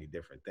so many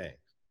different things.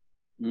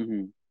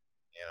 Mm-hmm.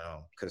 You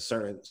know, because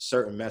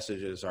certain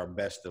messages are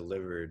best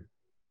delivered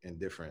in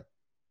different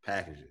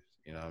packages.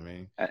 You know what I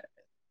mean?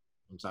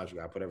 Sometimes you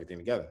gotta put everything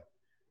together.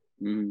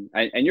 Mm-hmm.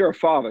 And you're a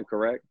father,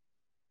 correct?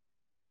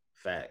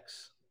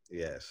 Facts.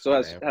 Yes.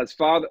 So has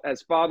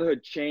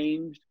fatherhood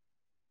changed,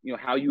 you know,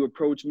 how you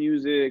approach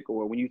music,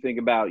 or when you think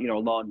about, you know,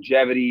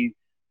 longevity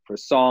for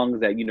songs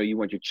that, you know, you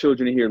want your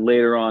children to hear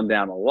later on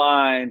down the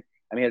line?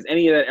 I mean, has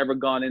any of that ever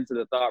gone into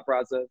the thought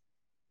process?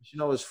 You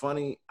know, it's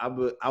funny.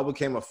 I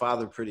became a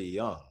father pretty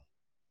young.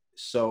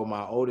 So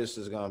my oldest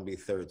is going to be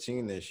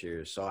 13 this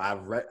year. So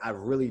I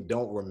really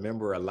don't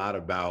remember a lot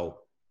about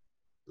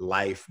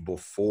life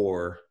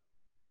before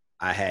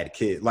I had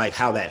kids, like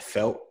how that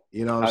felt,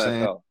 you know what I'm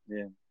saying?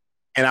 Yeah.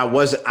 And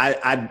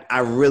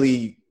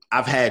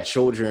I've had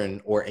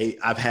children, or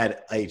I've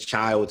had a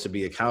child to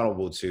be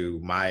accountable to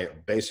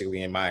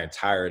basically in my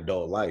entire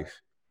adult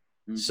life.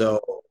 Mm-hmm. So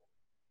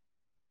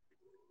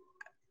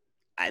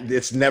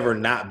it's never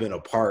not been a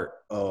part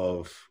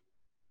of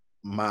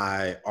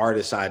my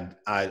artist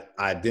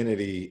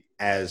identity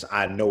as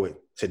I know it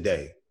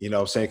today. You know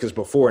what I'm saying? Because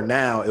before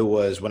now, it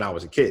was when I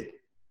was a kid.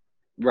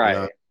 Right.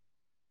 You know?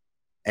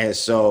 And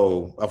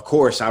so, of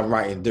course, I'm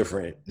writing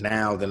different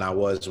now than I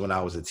was when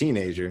I was a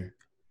teenager.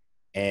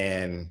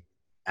 And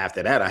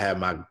after that, I had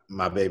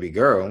my baby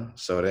girl.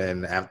 So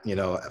then, you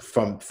know,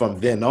 from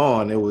then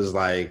on, it was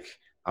like,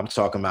 I'm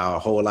talking about a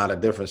whole lot of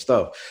different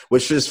stuff,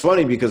 which is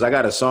funny because I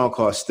got a song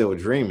called Still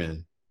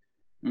Dreaming,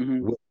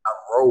 mm-hmm. which I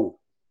wrote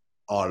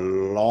a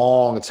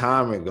long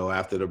time ago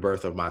after the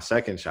birth of my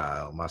second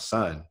child, my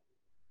son.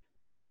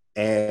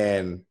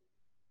 And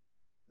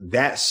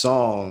that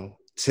song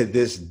to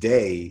this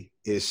day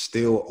is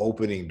still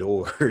opening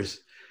doors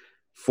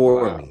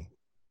for me.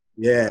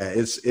 Yeah,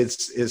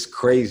 it's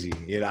crazy.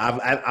 You know,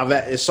 I've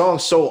this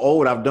song's so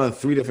old. I've done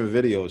 3 different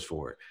videos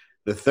for it.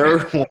 The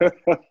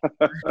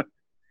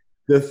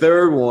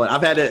third one,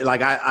 I've had it.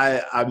 Like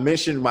I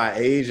mentioned my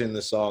age in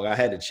the song. I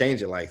had to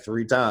change it like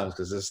 3 times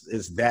because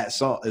it's that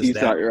song.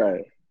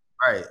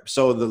 Right.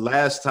 So the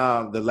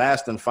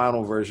last and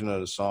final version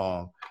of the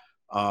song,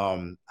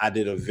 I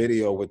did a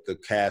video with the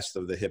cast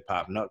of the Hip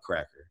Hop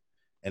Nutcracker,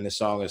 and the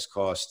song is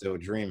called Still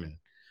Dreaming.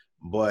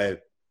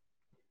 But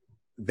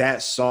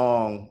that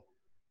song,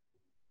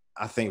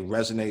 I think,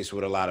 resonates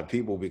with a lot of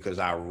people because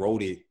I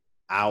wrote it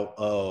out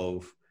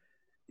of,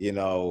 you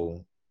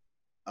know,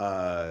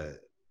 I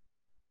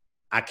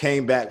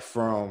came back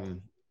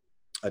from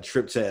a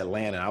trip to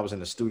Atlanta. I was in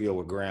the studio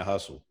with Grand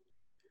Hustle.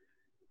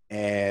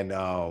 And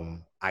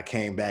I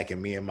came back,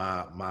 and me and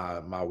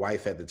my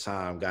wife at the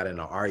time got in an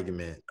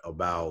argument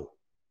about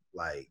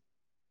like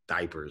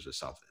diapers or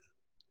something,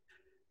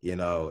 you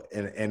know,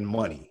 and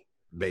money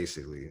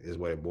basically is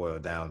what it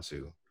boiled down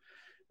to.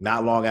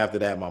 Not long after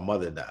that, my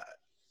mother died.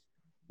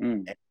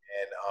 And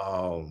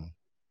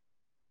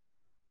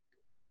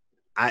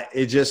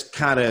it just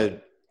kind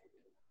of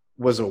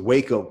was a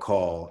wake-up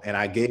call, and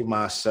I gave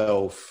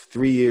myself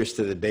 3 years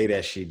to the day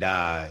that she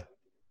died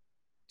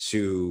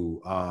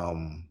to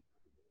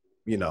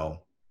you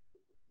know,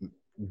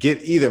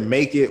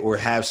 make it or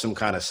have some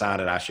kind of sign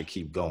that I should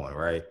keep going,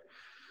 right?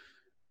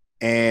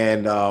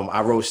 And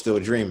I wrote Still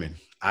Dreaming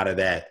out of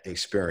that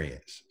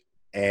experience.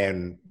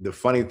 And the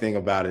funny thing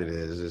about it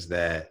is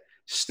that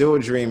Still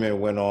Dreaming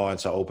went on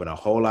to open a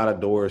whole lot of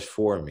doors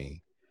for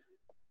me.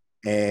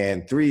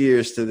 And 3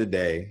 years to the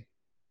day,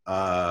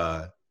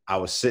 I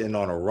was sitting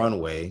on a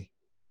runway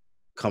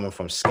coming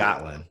from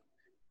Scotland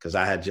because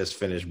I had just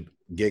finished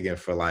gigging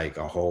for like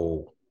a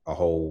whole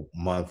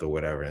month or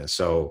whatever. And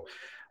so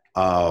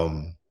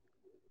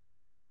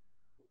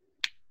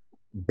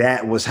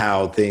that was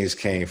how things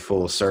came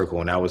full circle,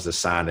 and that was the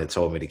sign that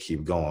told me to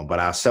keep going. But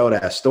I'll sell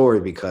that story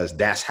because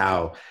that's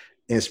how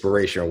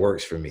inspiration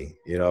works for me.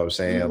 You know what I'm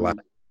saying? Mm-hmm. Like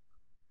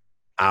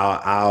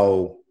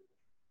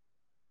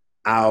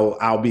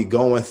I'll be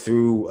going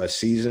through a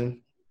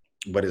season,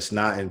 but it's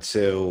not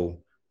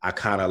until I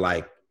kind of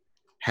like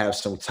have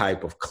some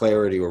type of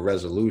clarity or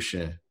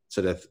resolution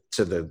to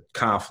the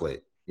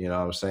conflict, you know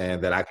what I'm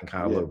saying, that I can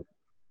kind of look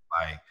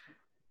like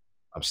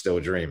I'm still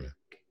dreaming.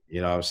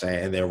 You know what I'm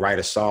saying? And then write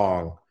a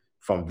song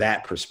from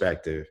that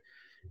perspective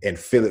and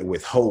fill it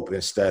with hope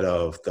instead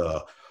of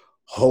the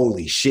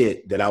holy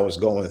shit that I was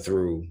going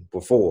through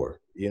before.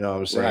 You know what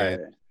I'm saying?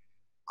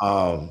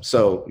 Right.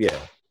 So yeah.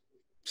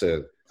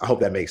 So I hope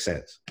that makes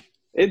sense.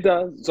 It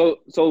does.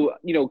 So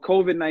you know,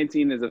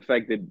 COVID-19 has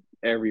affected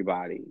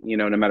everybody, you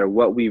know, no matter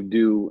what we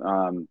do,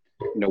 you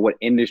know, what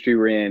industry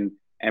we're in.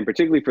 And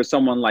particularly for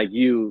someone like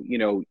you, you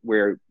know,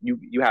 where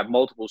you have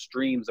multiple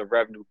streams of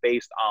revenue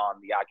based on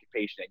the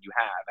occupation that you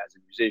have as a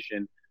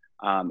musician,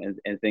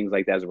 and things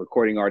like that as a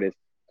recording artist.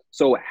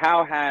 So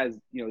how has,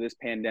 this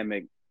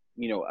pandemic,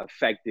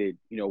 affected,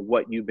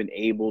 what you've been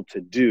able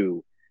to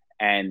do,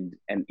 and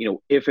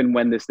if and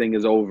when this thing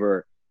is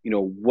over,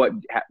 what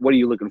are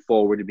you looking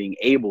forward to being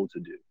able to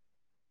do?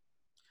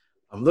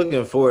 I'm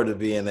looking forward to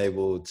being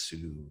able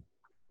to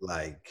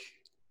like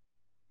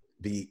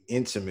be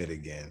intimate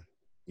again.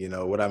 You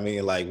know what I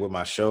mean? Like with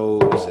my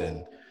shows,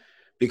 and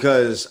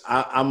because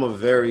I'm a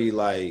very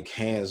like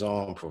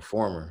hands-on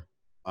performer.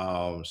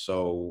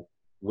 So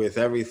with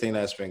everything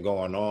that's been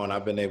going on,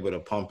 I've been able to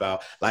pump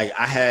out. Like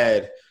I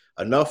had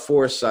enough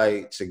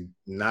foresight to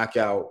knock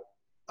out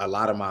a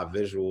lot of my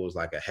visuals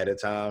like ahead of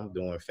time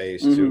doing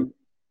phase two.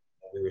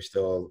 We were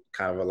still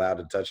kind of allowed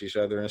to touch each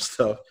other and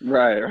stuff.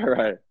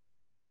 Right.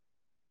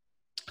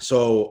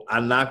 So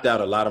I knocked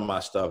out a lot of my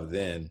stuff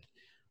then,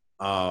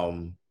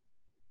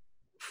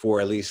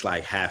 for at least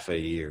like half a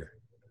year.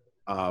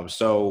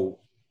 So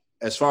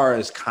as far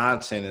as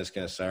content is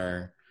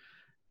concerned,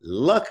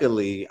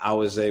 luckily I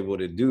was able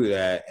to do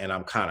that, and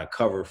I'm kind of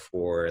covered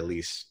for at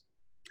least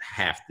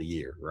half the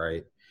year,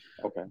 right?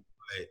 Okay.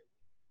 But,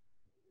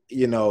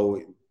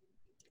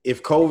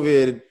 if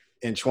COVID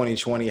in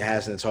 2020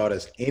 hasn't taught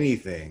us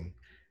anything,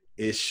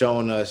 it's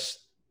shown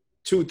us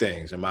two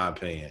things, in my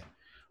opinion.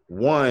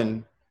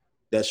 One,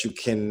 that you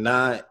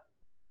cannot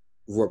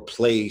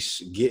replace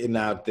getting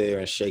out there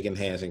and shaking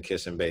hands and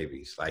kissing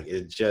babies. Like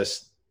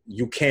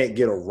you can't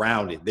get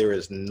around it. There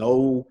is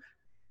no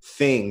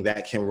thing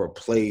that can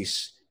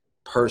replace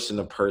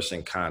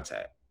person-to-person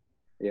contact.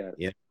 Yeah.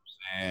 You know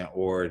what I'm saying?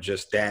 Or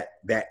just that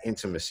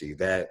intimacy,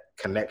 that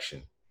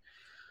connection.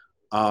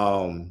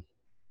 And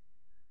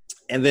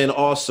then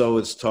also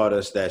it's taught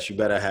us that you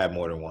better have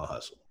more than one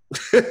hustle.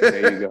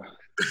 There you go.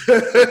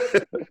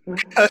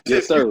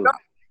 Yes, sir.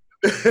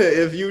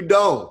 If you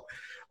don't,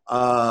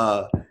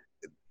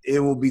 it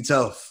will be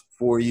tough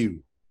for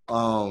you.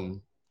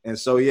 And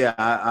so, yeah,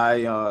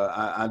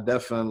 I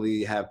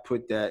definitely have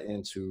put that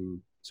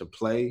into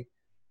play.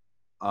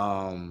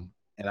 And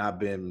I've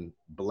been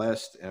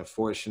blessed and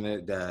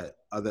fortunate that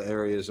other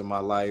areas of my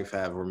life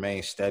have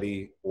remained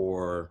steady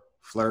or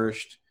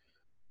flourished,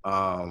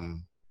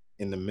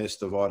 in the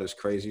midst of all this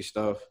crazy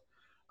stuff.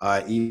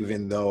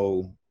 Even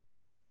though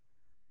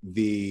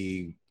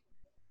the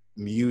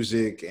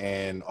music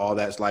and all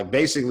that's like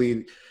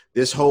basically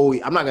this whole,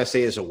 I'm not gonna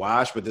say it's a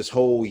wash, but this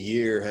whole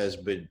year has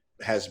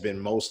been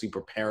mostly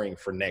preparing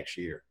for next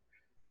year.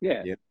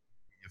 Yeah.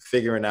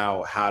 Figuring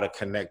out how to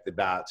connect the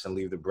dots and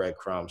leave the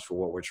breadcrumbs for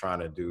what we're trying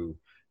to do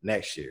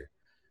next year.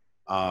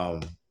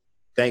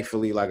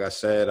 Thankfully, like I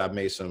said, I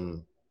made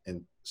some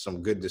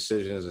good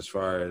decisions as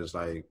far as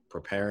like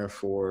preparing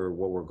for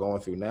what we're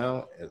going through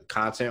now,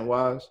 content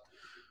wise.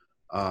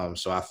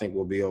 So I think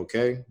we'll be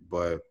okay.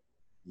 But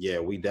yeah,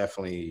 we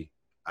definitely,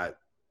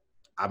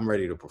 I'm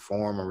ready to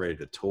perform. I'm ready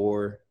to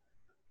tour.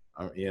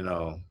 I'm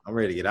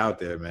ready to get out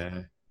there,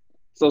 man.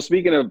 So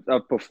speaking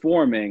of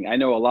performing, I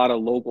know a lot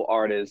of local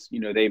artists,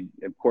 they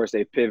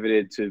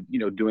pivoted to,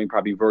 doing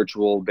probably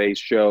virtual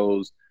based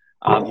shows.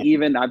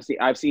 Even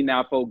I've seen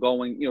now folk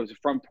going, to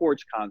front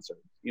porch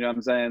concerts, you know what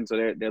I'm saying?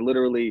 So they're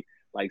literally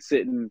like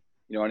sitting,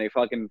 on a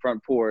fucking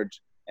front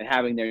porch and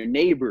having their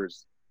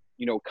neighbors,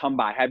 come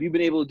by. Have you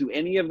been able to do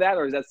any of that,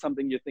 or is that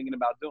something you're thinking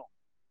about doing?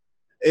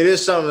 It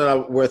is something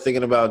that we're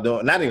thinking about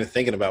doing. Not even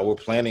thinking about. We're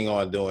planning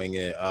on doing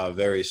it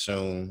very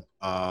soon.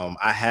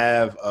 I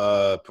have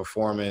a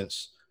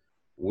performance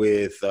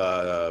with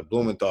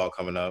Blumenthal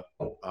coming up,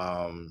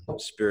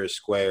 Spirit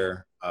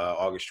Square,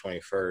 August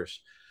 21st.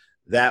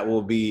 That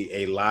will be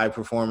a live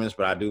performance,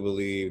 but I do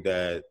believe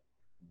that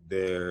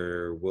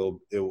there will.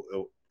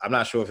 I'm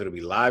not sure if it'll be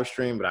live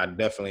streamed, but I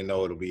definitely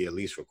know it'll be at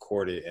least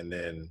recorded and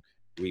then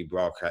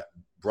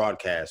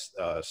broadcast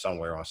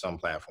somewhere on some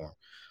platform,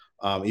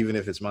 even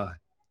if it's mine.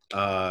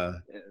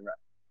 It'll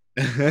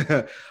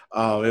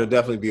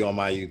definitely be on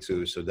my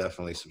YouTube, so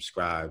definitely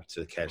subscribe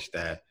to catch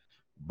that.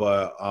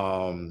 But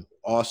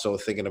also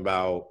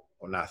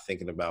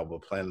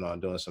but planning on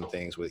doing some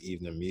things with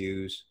Evening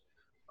Muse.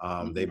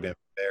 They've been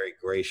very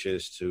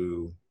gracious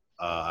to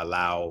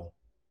allow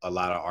a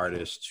lot of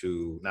artists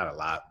to, not a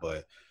lot,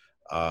 but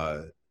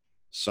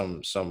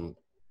some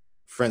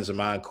friends of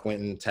mine,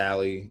 Quentin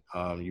Talley,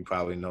 you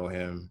probably know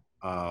him.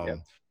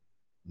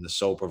 The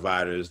Soul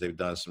Providers, they've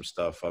done some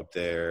stuff up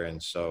there,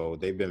 and so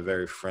they've been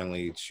very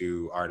friendly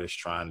to artists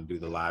trying to do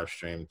the live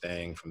stream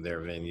thing from their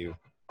venue.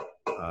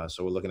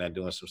 So we're looking at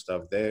doing some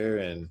stuff there,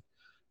 and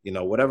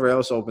whatever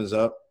else opens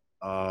up,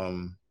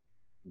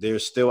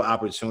 there's still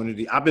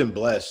opportunity. I've been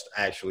blessed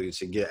actually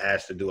to get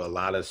asked to do a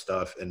lot of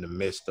stuff in the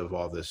midst of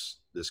all this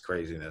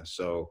craziness.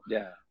 So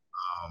yeah,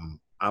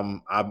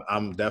 I'm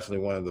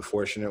definitely one of the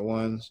fortunate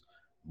ones,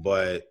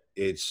 but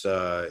it's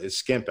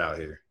skimp out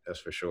here, that's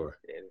for sure.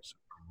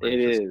 It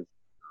is.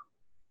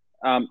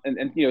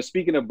 And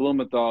speaking of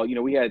Blumenthal,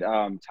 we had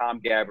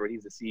Tom Gabbard.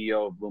 He's the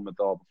CEO of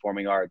Blumenthal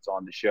Performing Arts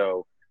on the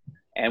show.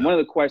 And one of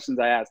the questions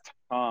I asked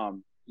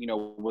Tom,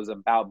 was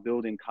about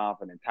building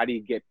confidence. How do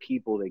you get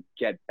people to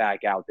get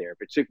back out there,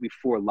 particularly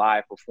for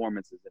live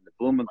performances? And the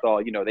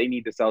Blumenthal, they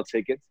need to sell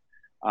tickets.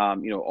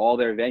 All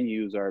their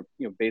venues are,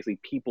 basically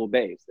people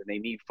based, and they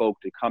need folk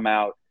to come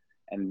out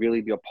and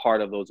really be a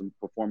part of those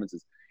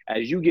performances.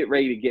 As you get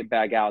ready to get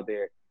back out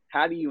there,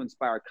 how do you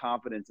inspire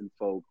confidence in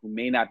folk who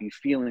may not be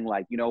feeling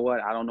like, you know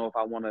what, I don't know if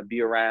I want to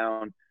be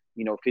around,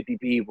 50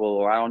 people,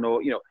 or I don't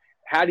know,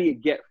 how do you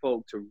get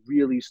folk to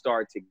really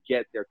start to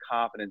get their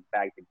confidence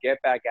back, to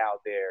get back out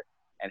there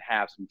and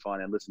have some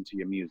fun and listen to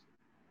your music?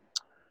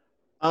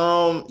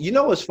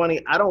 What's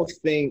funny? I don't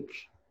think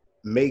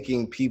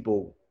making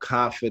people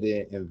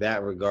confident in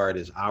that regard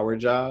is our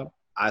job.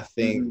 I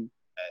think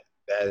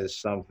that is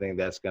something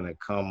that's going to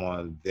come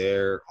on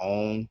their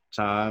own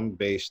time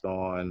based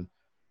on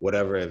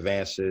whatever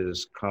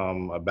advances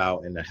come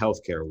about in the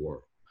healthcare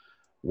world.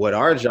 What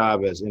our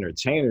job as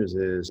entertainers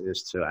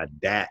is to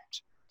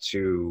adapt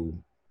to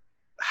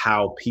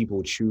how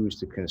people choose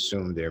to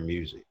consume their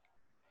music.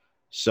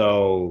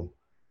 So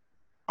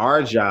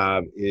our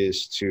job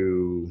is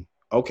to,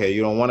 okay,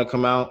 you don't want to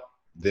come out,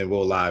 then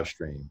we'll live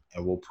stream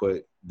and we'll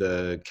put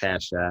the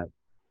Cash App,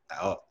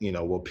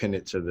 we'll pin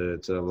it to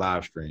the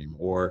live stream,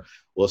 or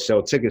we'll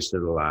sell tickets to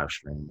the live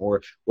stream,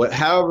 or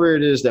however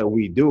it is that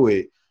we do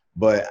it.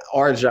 But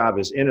our job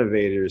as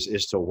innovators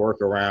is to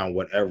work around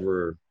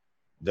whatever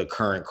the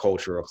current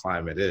cultural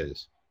climate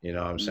is. You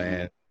know what I'm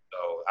saying?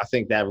 So I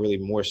think that really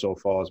more so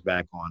falls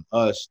back on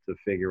us to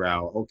figure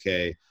out,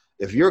 okay,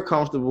 if you're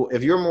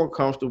more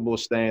comfortable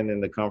staying in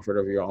the comfort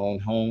of your own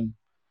home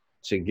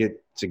to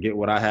get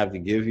what I have to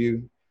give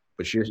you,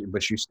 but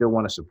you still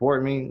want to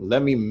support me,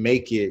 let me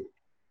make it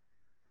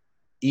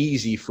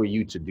easy for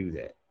you to do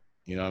that.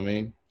 You know what I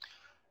mean?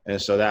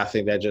 And so I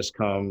think that just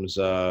comes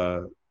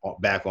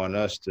back on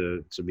us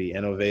to be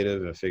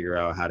innovative and figure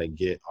out how to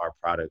get our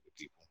product to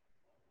people.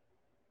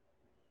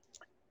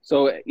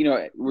 So,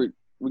 we're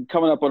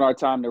coming up on our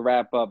time to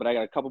wrap up, but I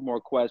got a couple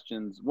more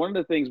questions. One of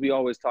the things we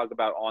always talk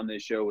about on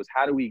this show is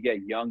how do we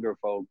get younger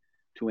folk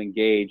to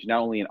engage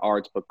not only in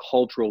arts, but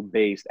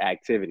cultural-based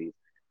activities.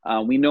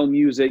 We know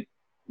music,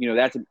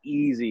 that's an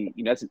easy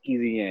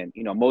in.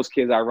 Most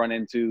kids I run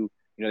into,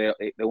 they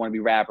want to be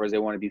rappers, they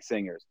want to be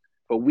singers.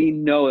 But we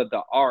know that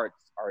the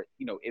arts are,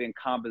 it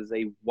encompasses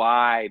a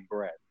wide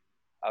breadth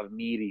of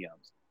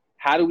mediums.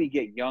 How do we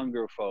get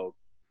younger folk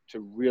to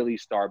really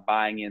start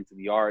buying into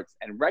the arts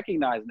and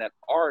recognizing that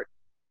art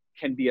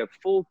can be a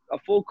full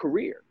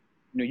career?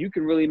 You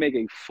can really make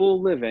a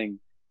full living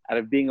out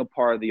of being a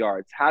part of the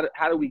arts.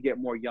 How do we get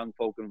more young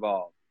folk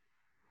involved?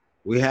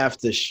 We have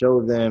to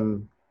show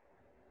them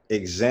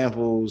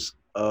examples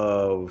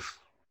of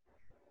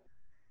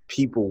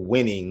people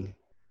winning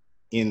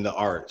in the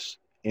arts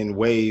in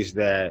ways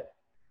that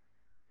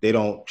they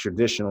don't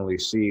traditionally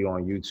see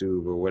on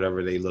YouTube or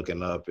whatever they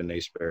looking up in their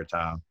spare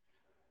time.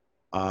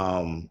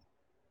 And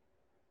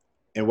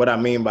what I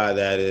mean by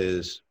that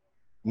is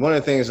one of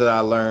the things that I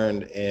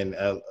learned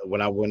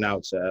when I went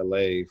out to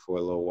LA for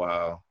a little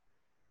while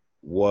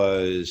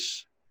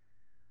was,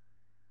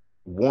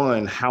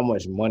 one, how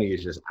much money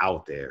is just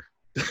out there.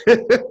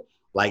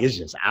 Like, it's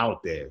just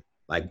out there.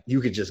 Like,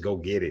 you could just go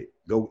get it.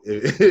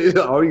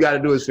 All you got to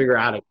do is figure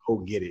out how to go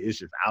get it. It's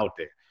just out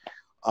there.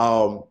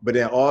 But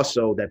then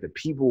also that the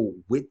people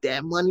with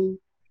that money,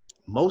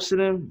 most of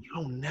them you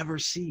don't never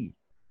see.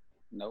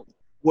 Nope.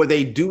 Or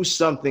they do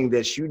something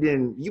that you'd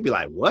be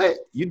like, what?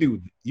 You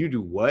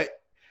do what?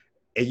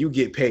 And you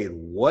get paid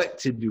what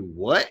to do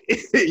what?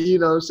 You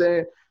know what I'm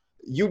saying?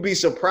 You'd be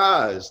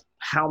surprised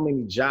how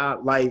many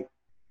jobs, like,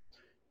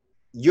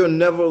 you'll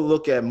never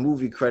look at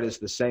movie credits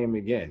the same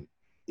again.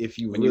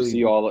 When you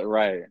see all it,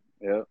 right.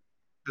 Yeah.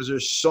 Because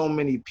there's so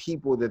many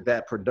people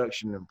that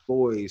production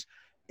employs,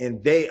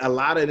 and a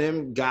lot of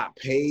them got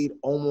paid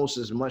almost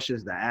as much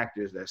as the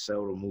actors that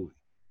sell the movie.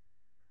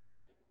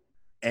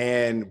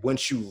 And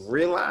once you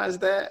realize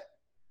that,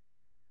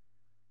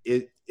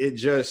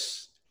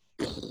 it's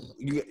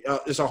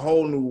a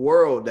whole new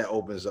world that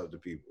opens up to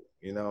people.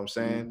 You know what I'm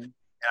saying? Mm-hmm.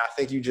 And I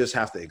think you just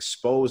have to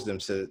expose them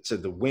to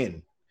the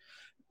win.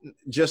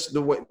 Just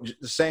the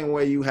same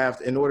way you have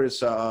to, in order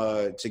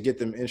to get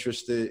them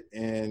interested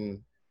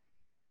in,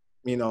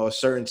 a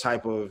certain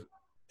type of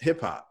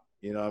hip hop.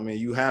 You know what I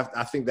mean?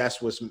 I think that's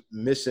what's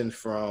missing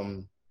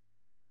from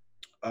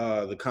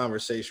the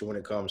conversation when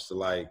it comes to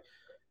like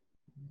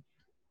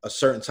a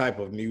certain type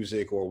of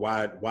music, or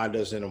why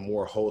doesn't a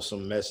more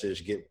wholesome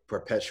message get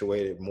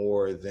perpetuated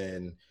more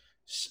than,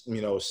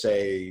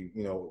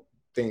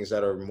 things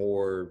that are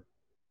more,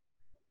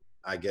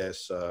 I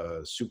guess,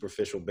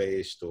 superficial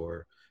based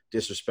or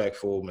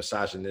disrespectful,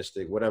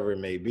 misogynistic, whatever it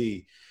may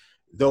be.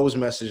 Those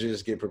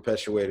messages get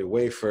perpetuated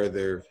way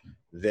further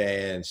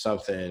than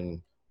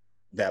something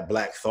that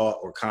Black Thought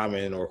or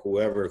Common or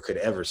whoever could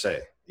ever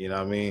say. You know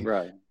what I mean?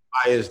 Right.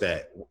 Why is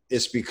that?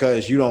 It's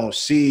because you don't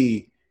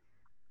see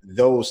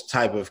those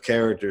type of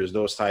characters,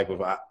 those type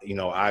of,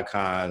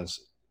 icons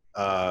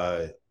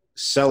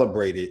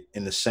celebrated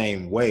in the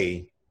same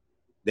way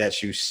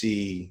that you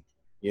see,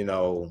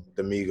 the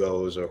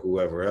Migos or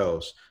whoever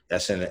else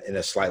that's in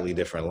a slightly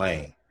different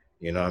lane.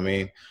 You know what I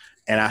mean?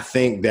 And I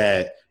think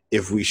that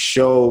if we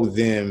show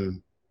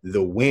them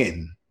the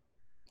win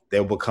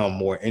they'll become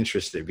more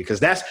interested, because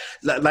that's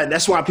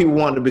why people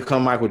want to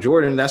become Michael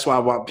Jordan. That's why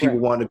people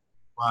want to be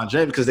LeBron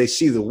James, because they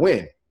see the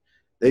win.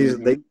 They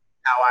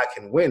how I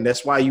can win.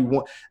 That's why you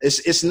want.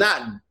 It's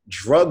not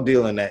drug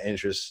dealing that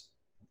interests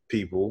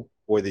people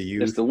or the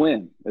youth. It's the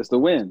win. It's the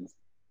wins.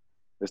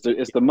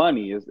 It's the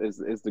money.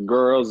 It's the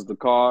girls. It's the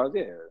cars.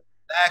 Yeah.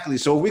 Exactly.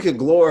 So if we could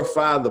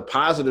glorify the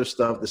positive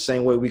stuff the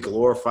same way we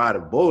glorify the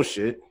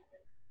bullshit,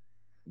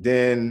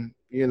 then,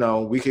 you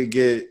know, we could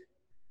get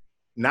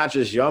not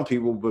just young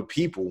people, but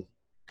people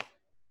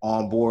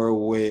on board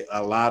with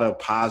a lot of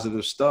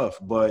positive stuff.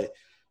 But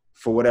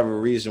for whatever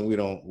reason, we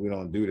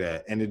don't do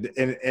that. And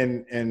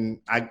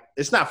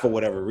it's not for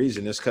whatever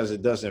reason. It's because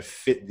it doesn't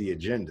fit the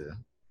agenda.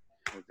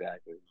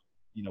 Exactly.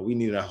 You know, we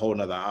need a whole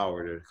nother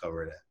hour to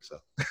cover that. So,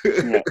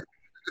 yeah.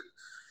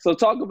 So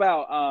talk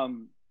about,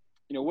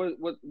 you know,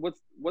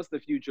 what's the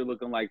future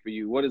looking like for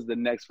you? What is the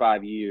next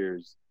 5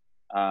 years?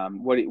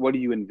 What do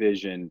you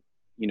envision,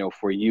 you know,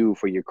 for you,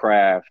 for your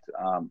craft,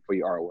 for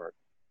your artwork?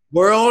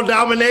 World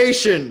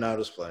domination. No,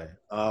 just playing.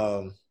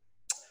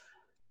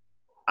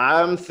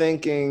 I'm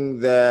thinking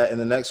that in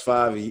the next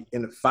 5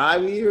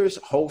 years,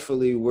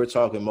 hopefully we're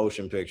talking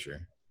motion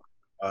picture,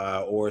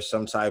 or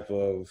some type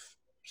of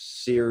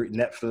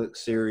Netflix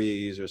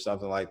series or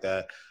something like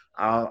that.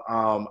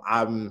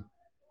 I'm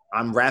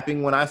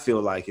rapping when I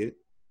feel like it,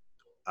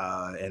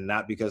 and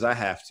not because I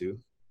have to.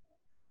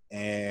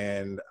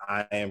 And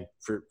I am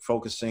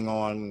focusing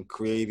on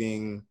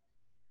creating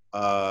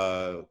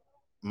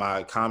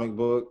my comic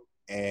book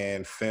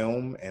and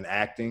film and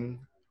acting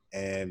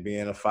and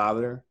being a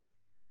father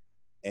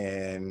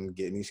and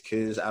getting these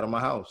kids out of my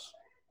house.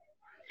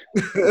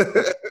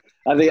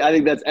 I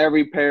think that's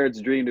every parent's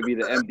dream, to be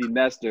the empty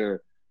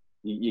nester.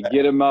 You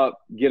get them up,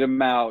 get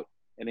them out,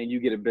 and then you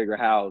get a bigger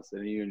house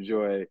and you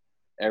enjoy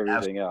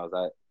everything else.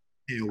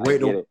 Wait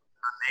till I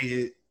make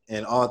it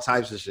and all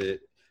types of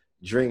shit.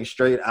 Drink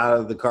straight out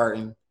of the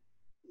carton.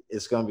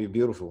 It's gonna be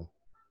beautiful.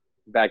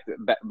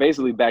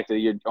 Basically back to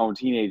your own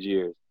teenage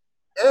years.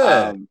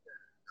 Yeah, I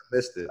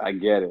missed it. I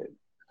get it.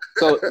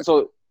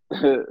 So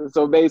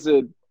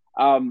Mason,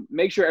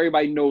 make sure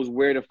everybody knows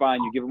where to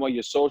find you. Give them all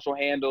your social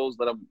handles.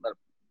 Let them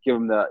give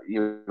them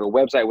your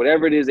website,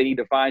 whatever it is they need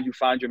to find you.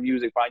 Find your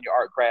music, find your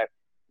art craft.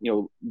 You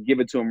know, give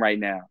it to them right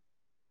now.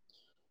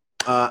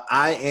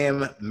 I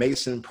am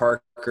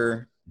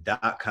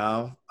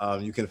MasonParker.com.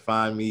 You can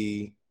find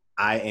me.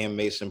 I am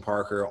Mason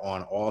Parker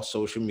on all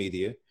social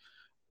media.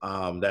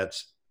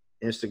 That's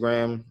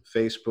Instagram,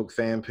 Facebook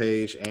fan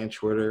page, and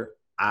Twitter.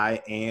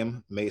 I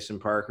am Mason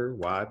Parker.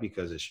 Why?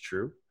 Because it's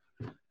true.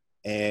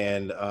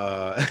 And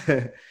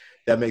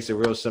that makes it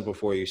real simple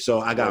for you. So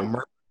I got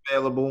merch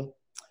available.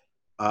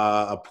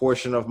 A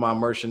portion of my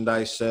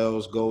merchandise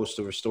sales goes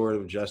to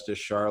Restorative Justice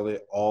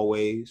Charlotte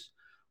always.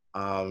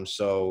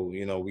 So,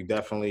 you know, we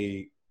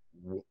definitely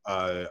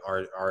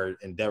are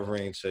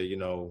endeavoring to, you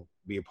know,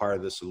 be a part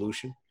of the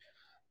solution.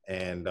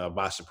 And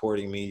by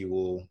supporting me, you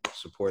will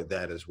support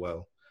that as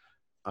well.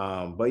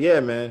 But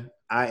yeah, man,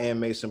 I am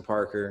Mason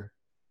Parker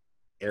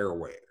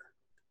everywhere.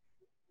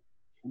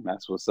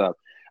 That's what's up.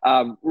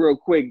 Real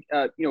quick,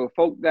 you know,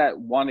 folk that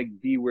want to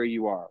be where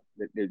you are,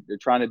 they're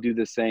trying to do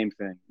the same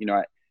thing. You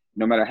know,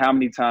 no matter how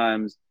many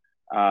times,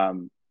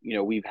 you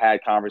know, we've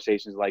had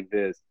conversations like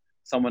this,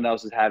 someone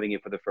else is having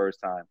it for the first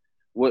time.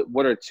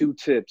 What are 2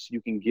 tips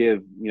you can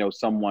give, you know,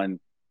 someone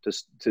to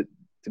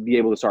be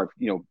able to start,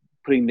 you know,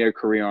 putting their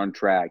career on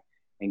track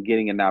and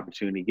getting an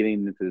opportunity,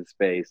 getting into the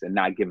space and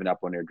not giving up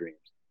on their dreams?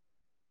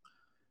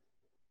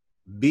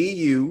 Be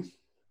you.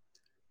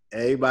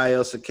 Everybody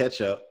else will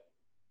catch up.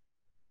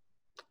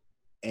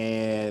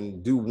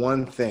 And do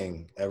one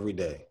thing every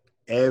day.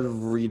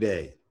 Every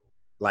day.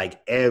 Like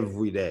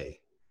every day.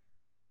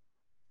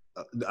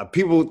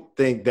 People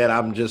think that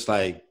I'm just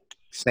like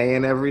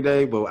saying every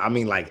day, but I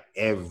mean like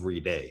every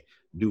day.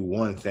 Do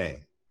one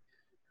thing.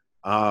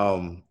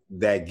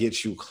 That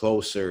gets you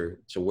closer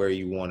to where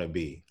you want to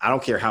be. I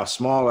don't care how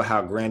small or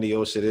how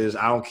grandiose it is.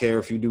 I don't care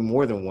if you do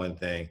more than one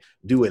thing.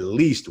 Do at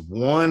least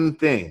one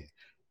thing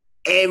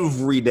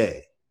every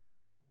day.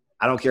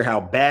 I don't care how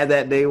bad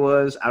that day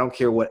was. I don't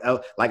care what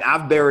else. Like,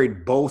 I've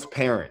buried both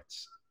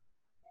parents.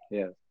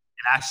 Yeah.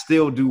 And I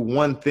still do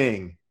one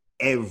thing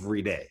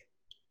every day.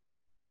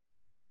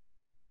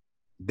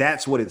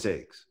 That's what it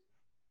takes.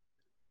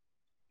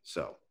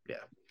 So,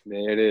 yeah.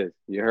 There it is.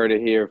 You heard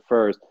it here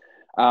first.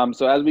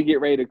 So as we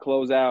get ready to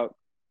close out,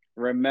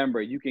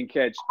 remember, you can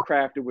catch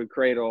Crafted with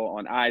Cradle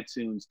on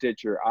iTunes,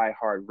 Stitcher,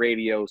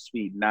 iHeartRadio,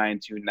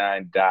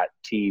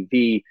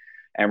 Suite929.tv.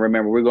 And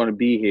remember, we're going to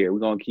be here. We're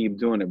going to keep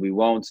doing it. We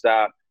won't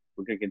stop.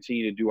 We're going to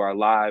continue to do our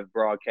live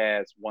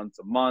broadcasts once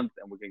a month,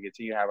 and we're going to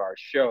continue to have our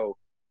show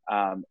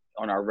on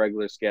our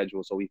regular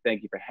schedule. So we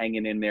thank you for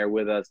hanging in there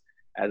with us.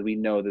 As we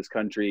know, this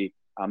country,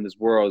 this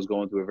world is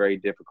going through a very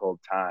difficult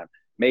time.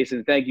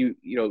 Mason, thank you,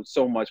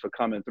 so much for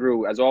coming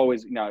through. As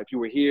always, if you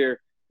were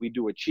here, we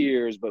do a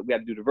cheers, but we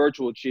have to do the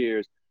virtual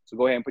cheers. So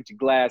go ahead and put your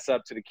glass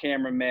up to the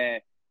cameraman.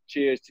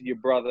 Cheers to your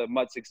brother.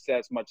 Much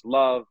success, much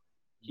love.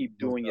 Keep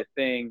doing your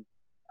thing.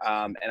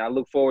 And I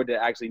look forward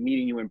to actually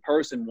meeting you in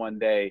person one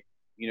day,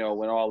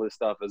 when all this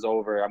stuff is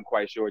over, I'm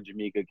quite sure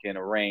Jamaica can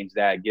arrange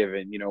that,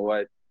 given,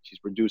 she's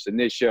producing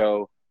this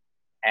show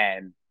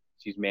and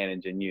she's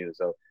managing you.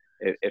 So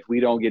if we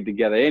don't get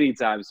together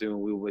anytime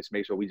soon, we will just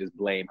make sure we just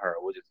blame her.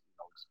 We'll just,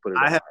 just put it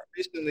on her. I have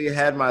recently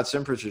had my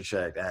temperature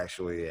checked,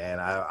 actually, and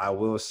I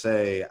will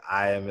say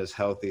I am as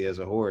healthy as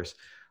a horse.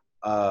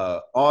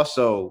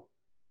 Also,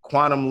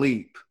 Quantum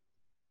Leap.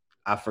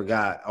 I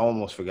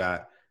almost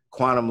forgot.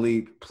 Quantum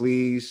Leap,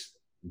 please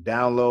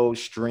download,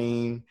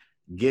 stream,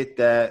 get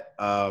that.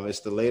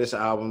 It's the latest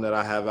album that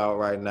I have out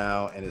right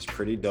now, and it's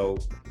pretty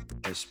dope.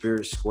 And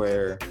Spirit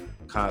Square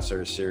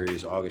concert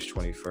series, August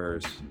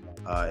 21st.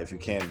 If you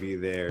can't be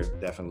there,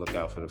 definitely look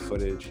out for the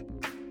footage.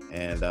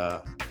 And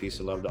peace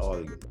and love to all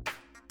of you.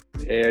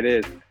 There it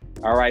is.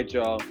 All right,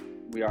 y'all.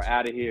 We are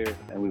out of here,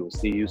 and we will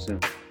see you soon.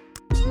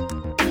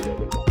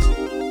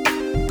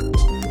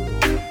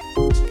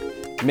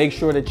 Make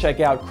sure to check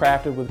out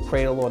Crafted with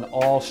Cradle on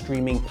all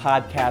streaming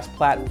podcast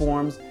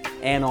platforms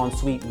and on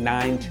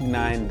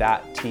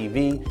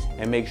Sweet929.tv.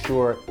 And make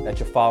sure that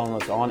you're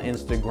following us on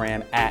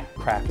Instagram at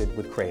Crafted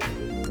with Cradle.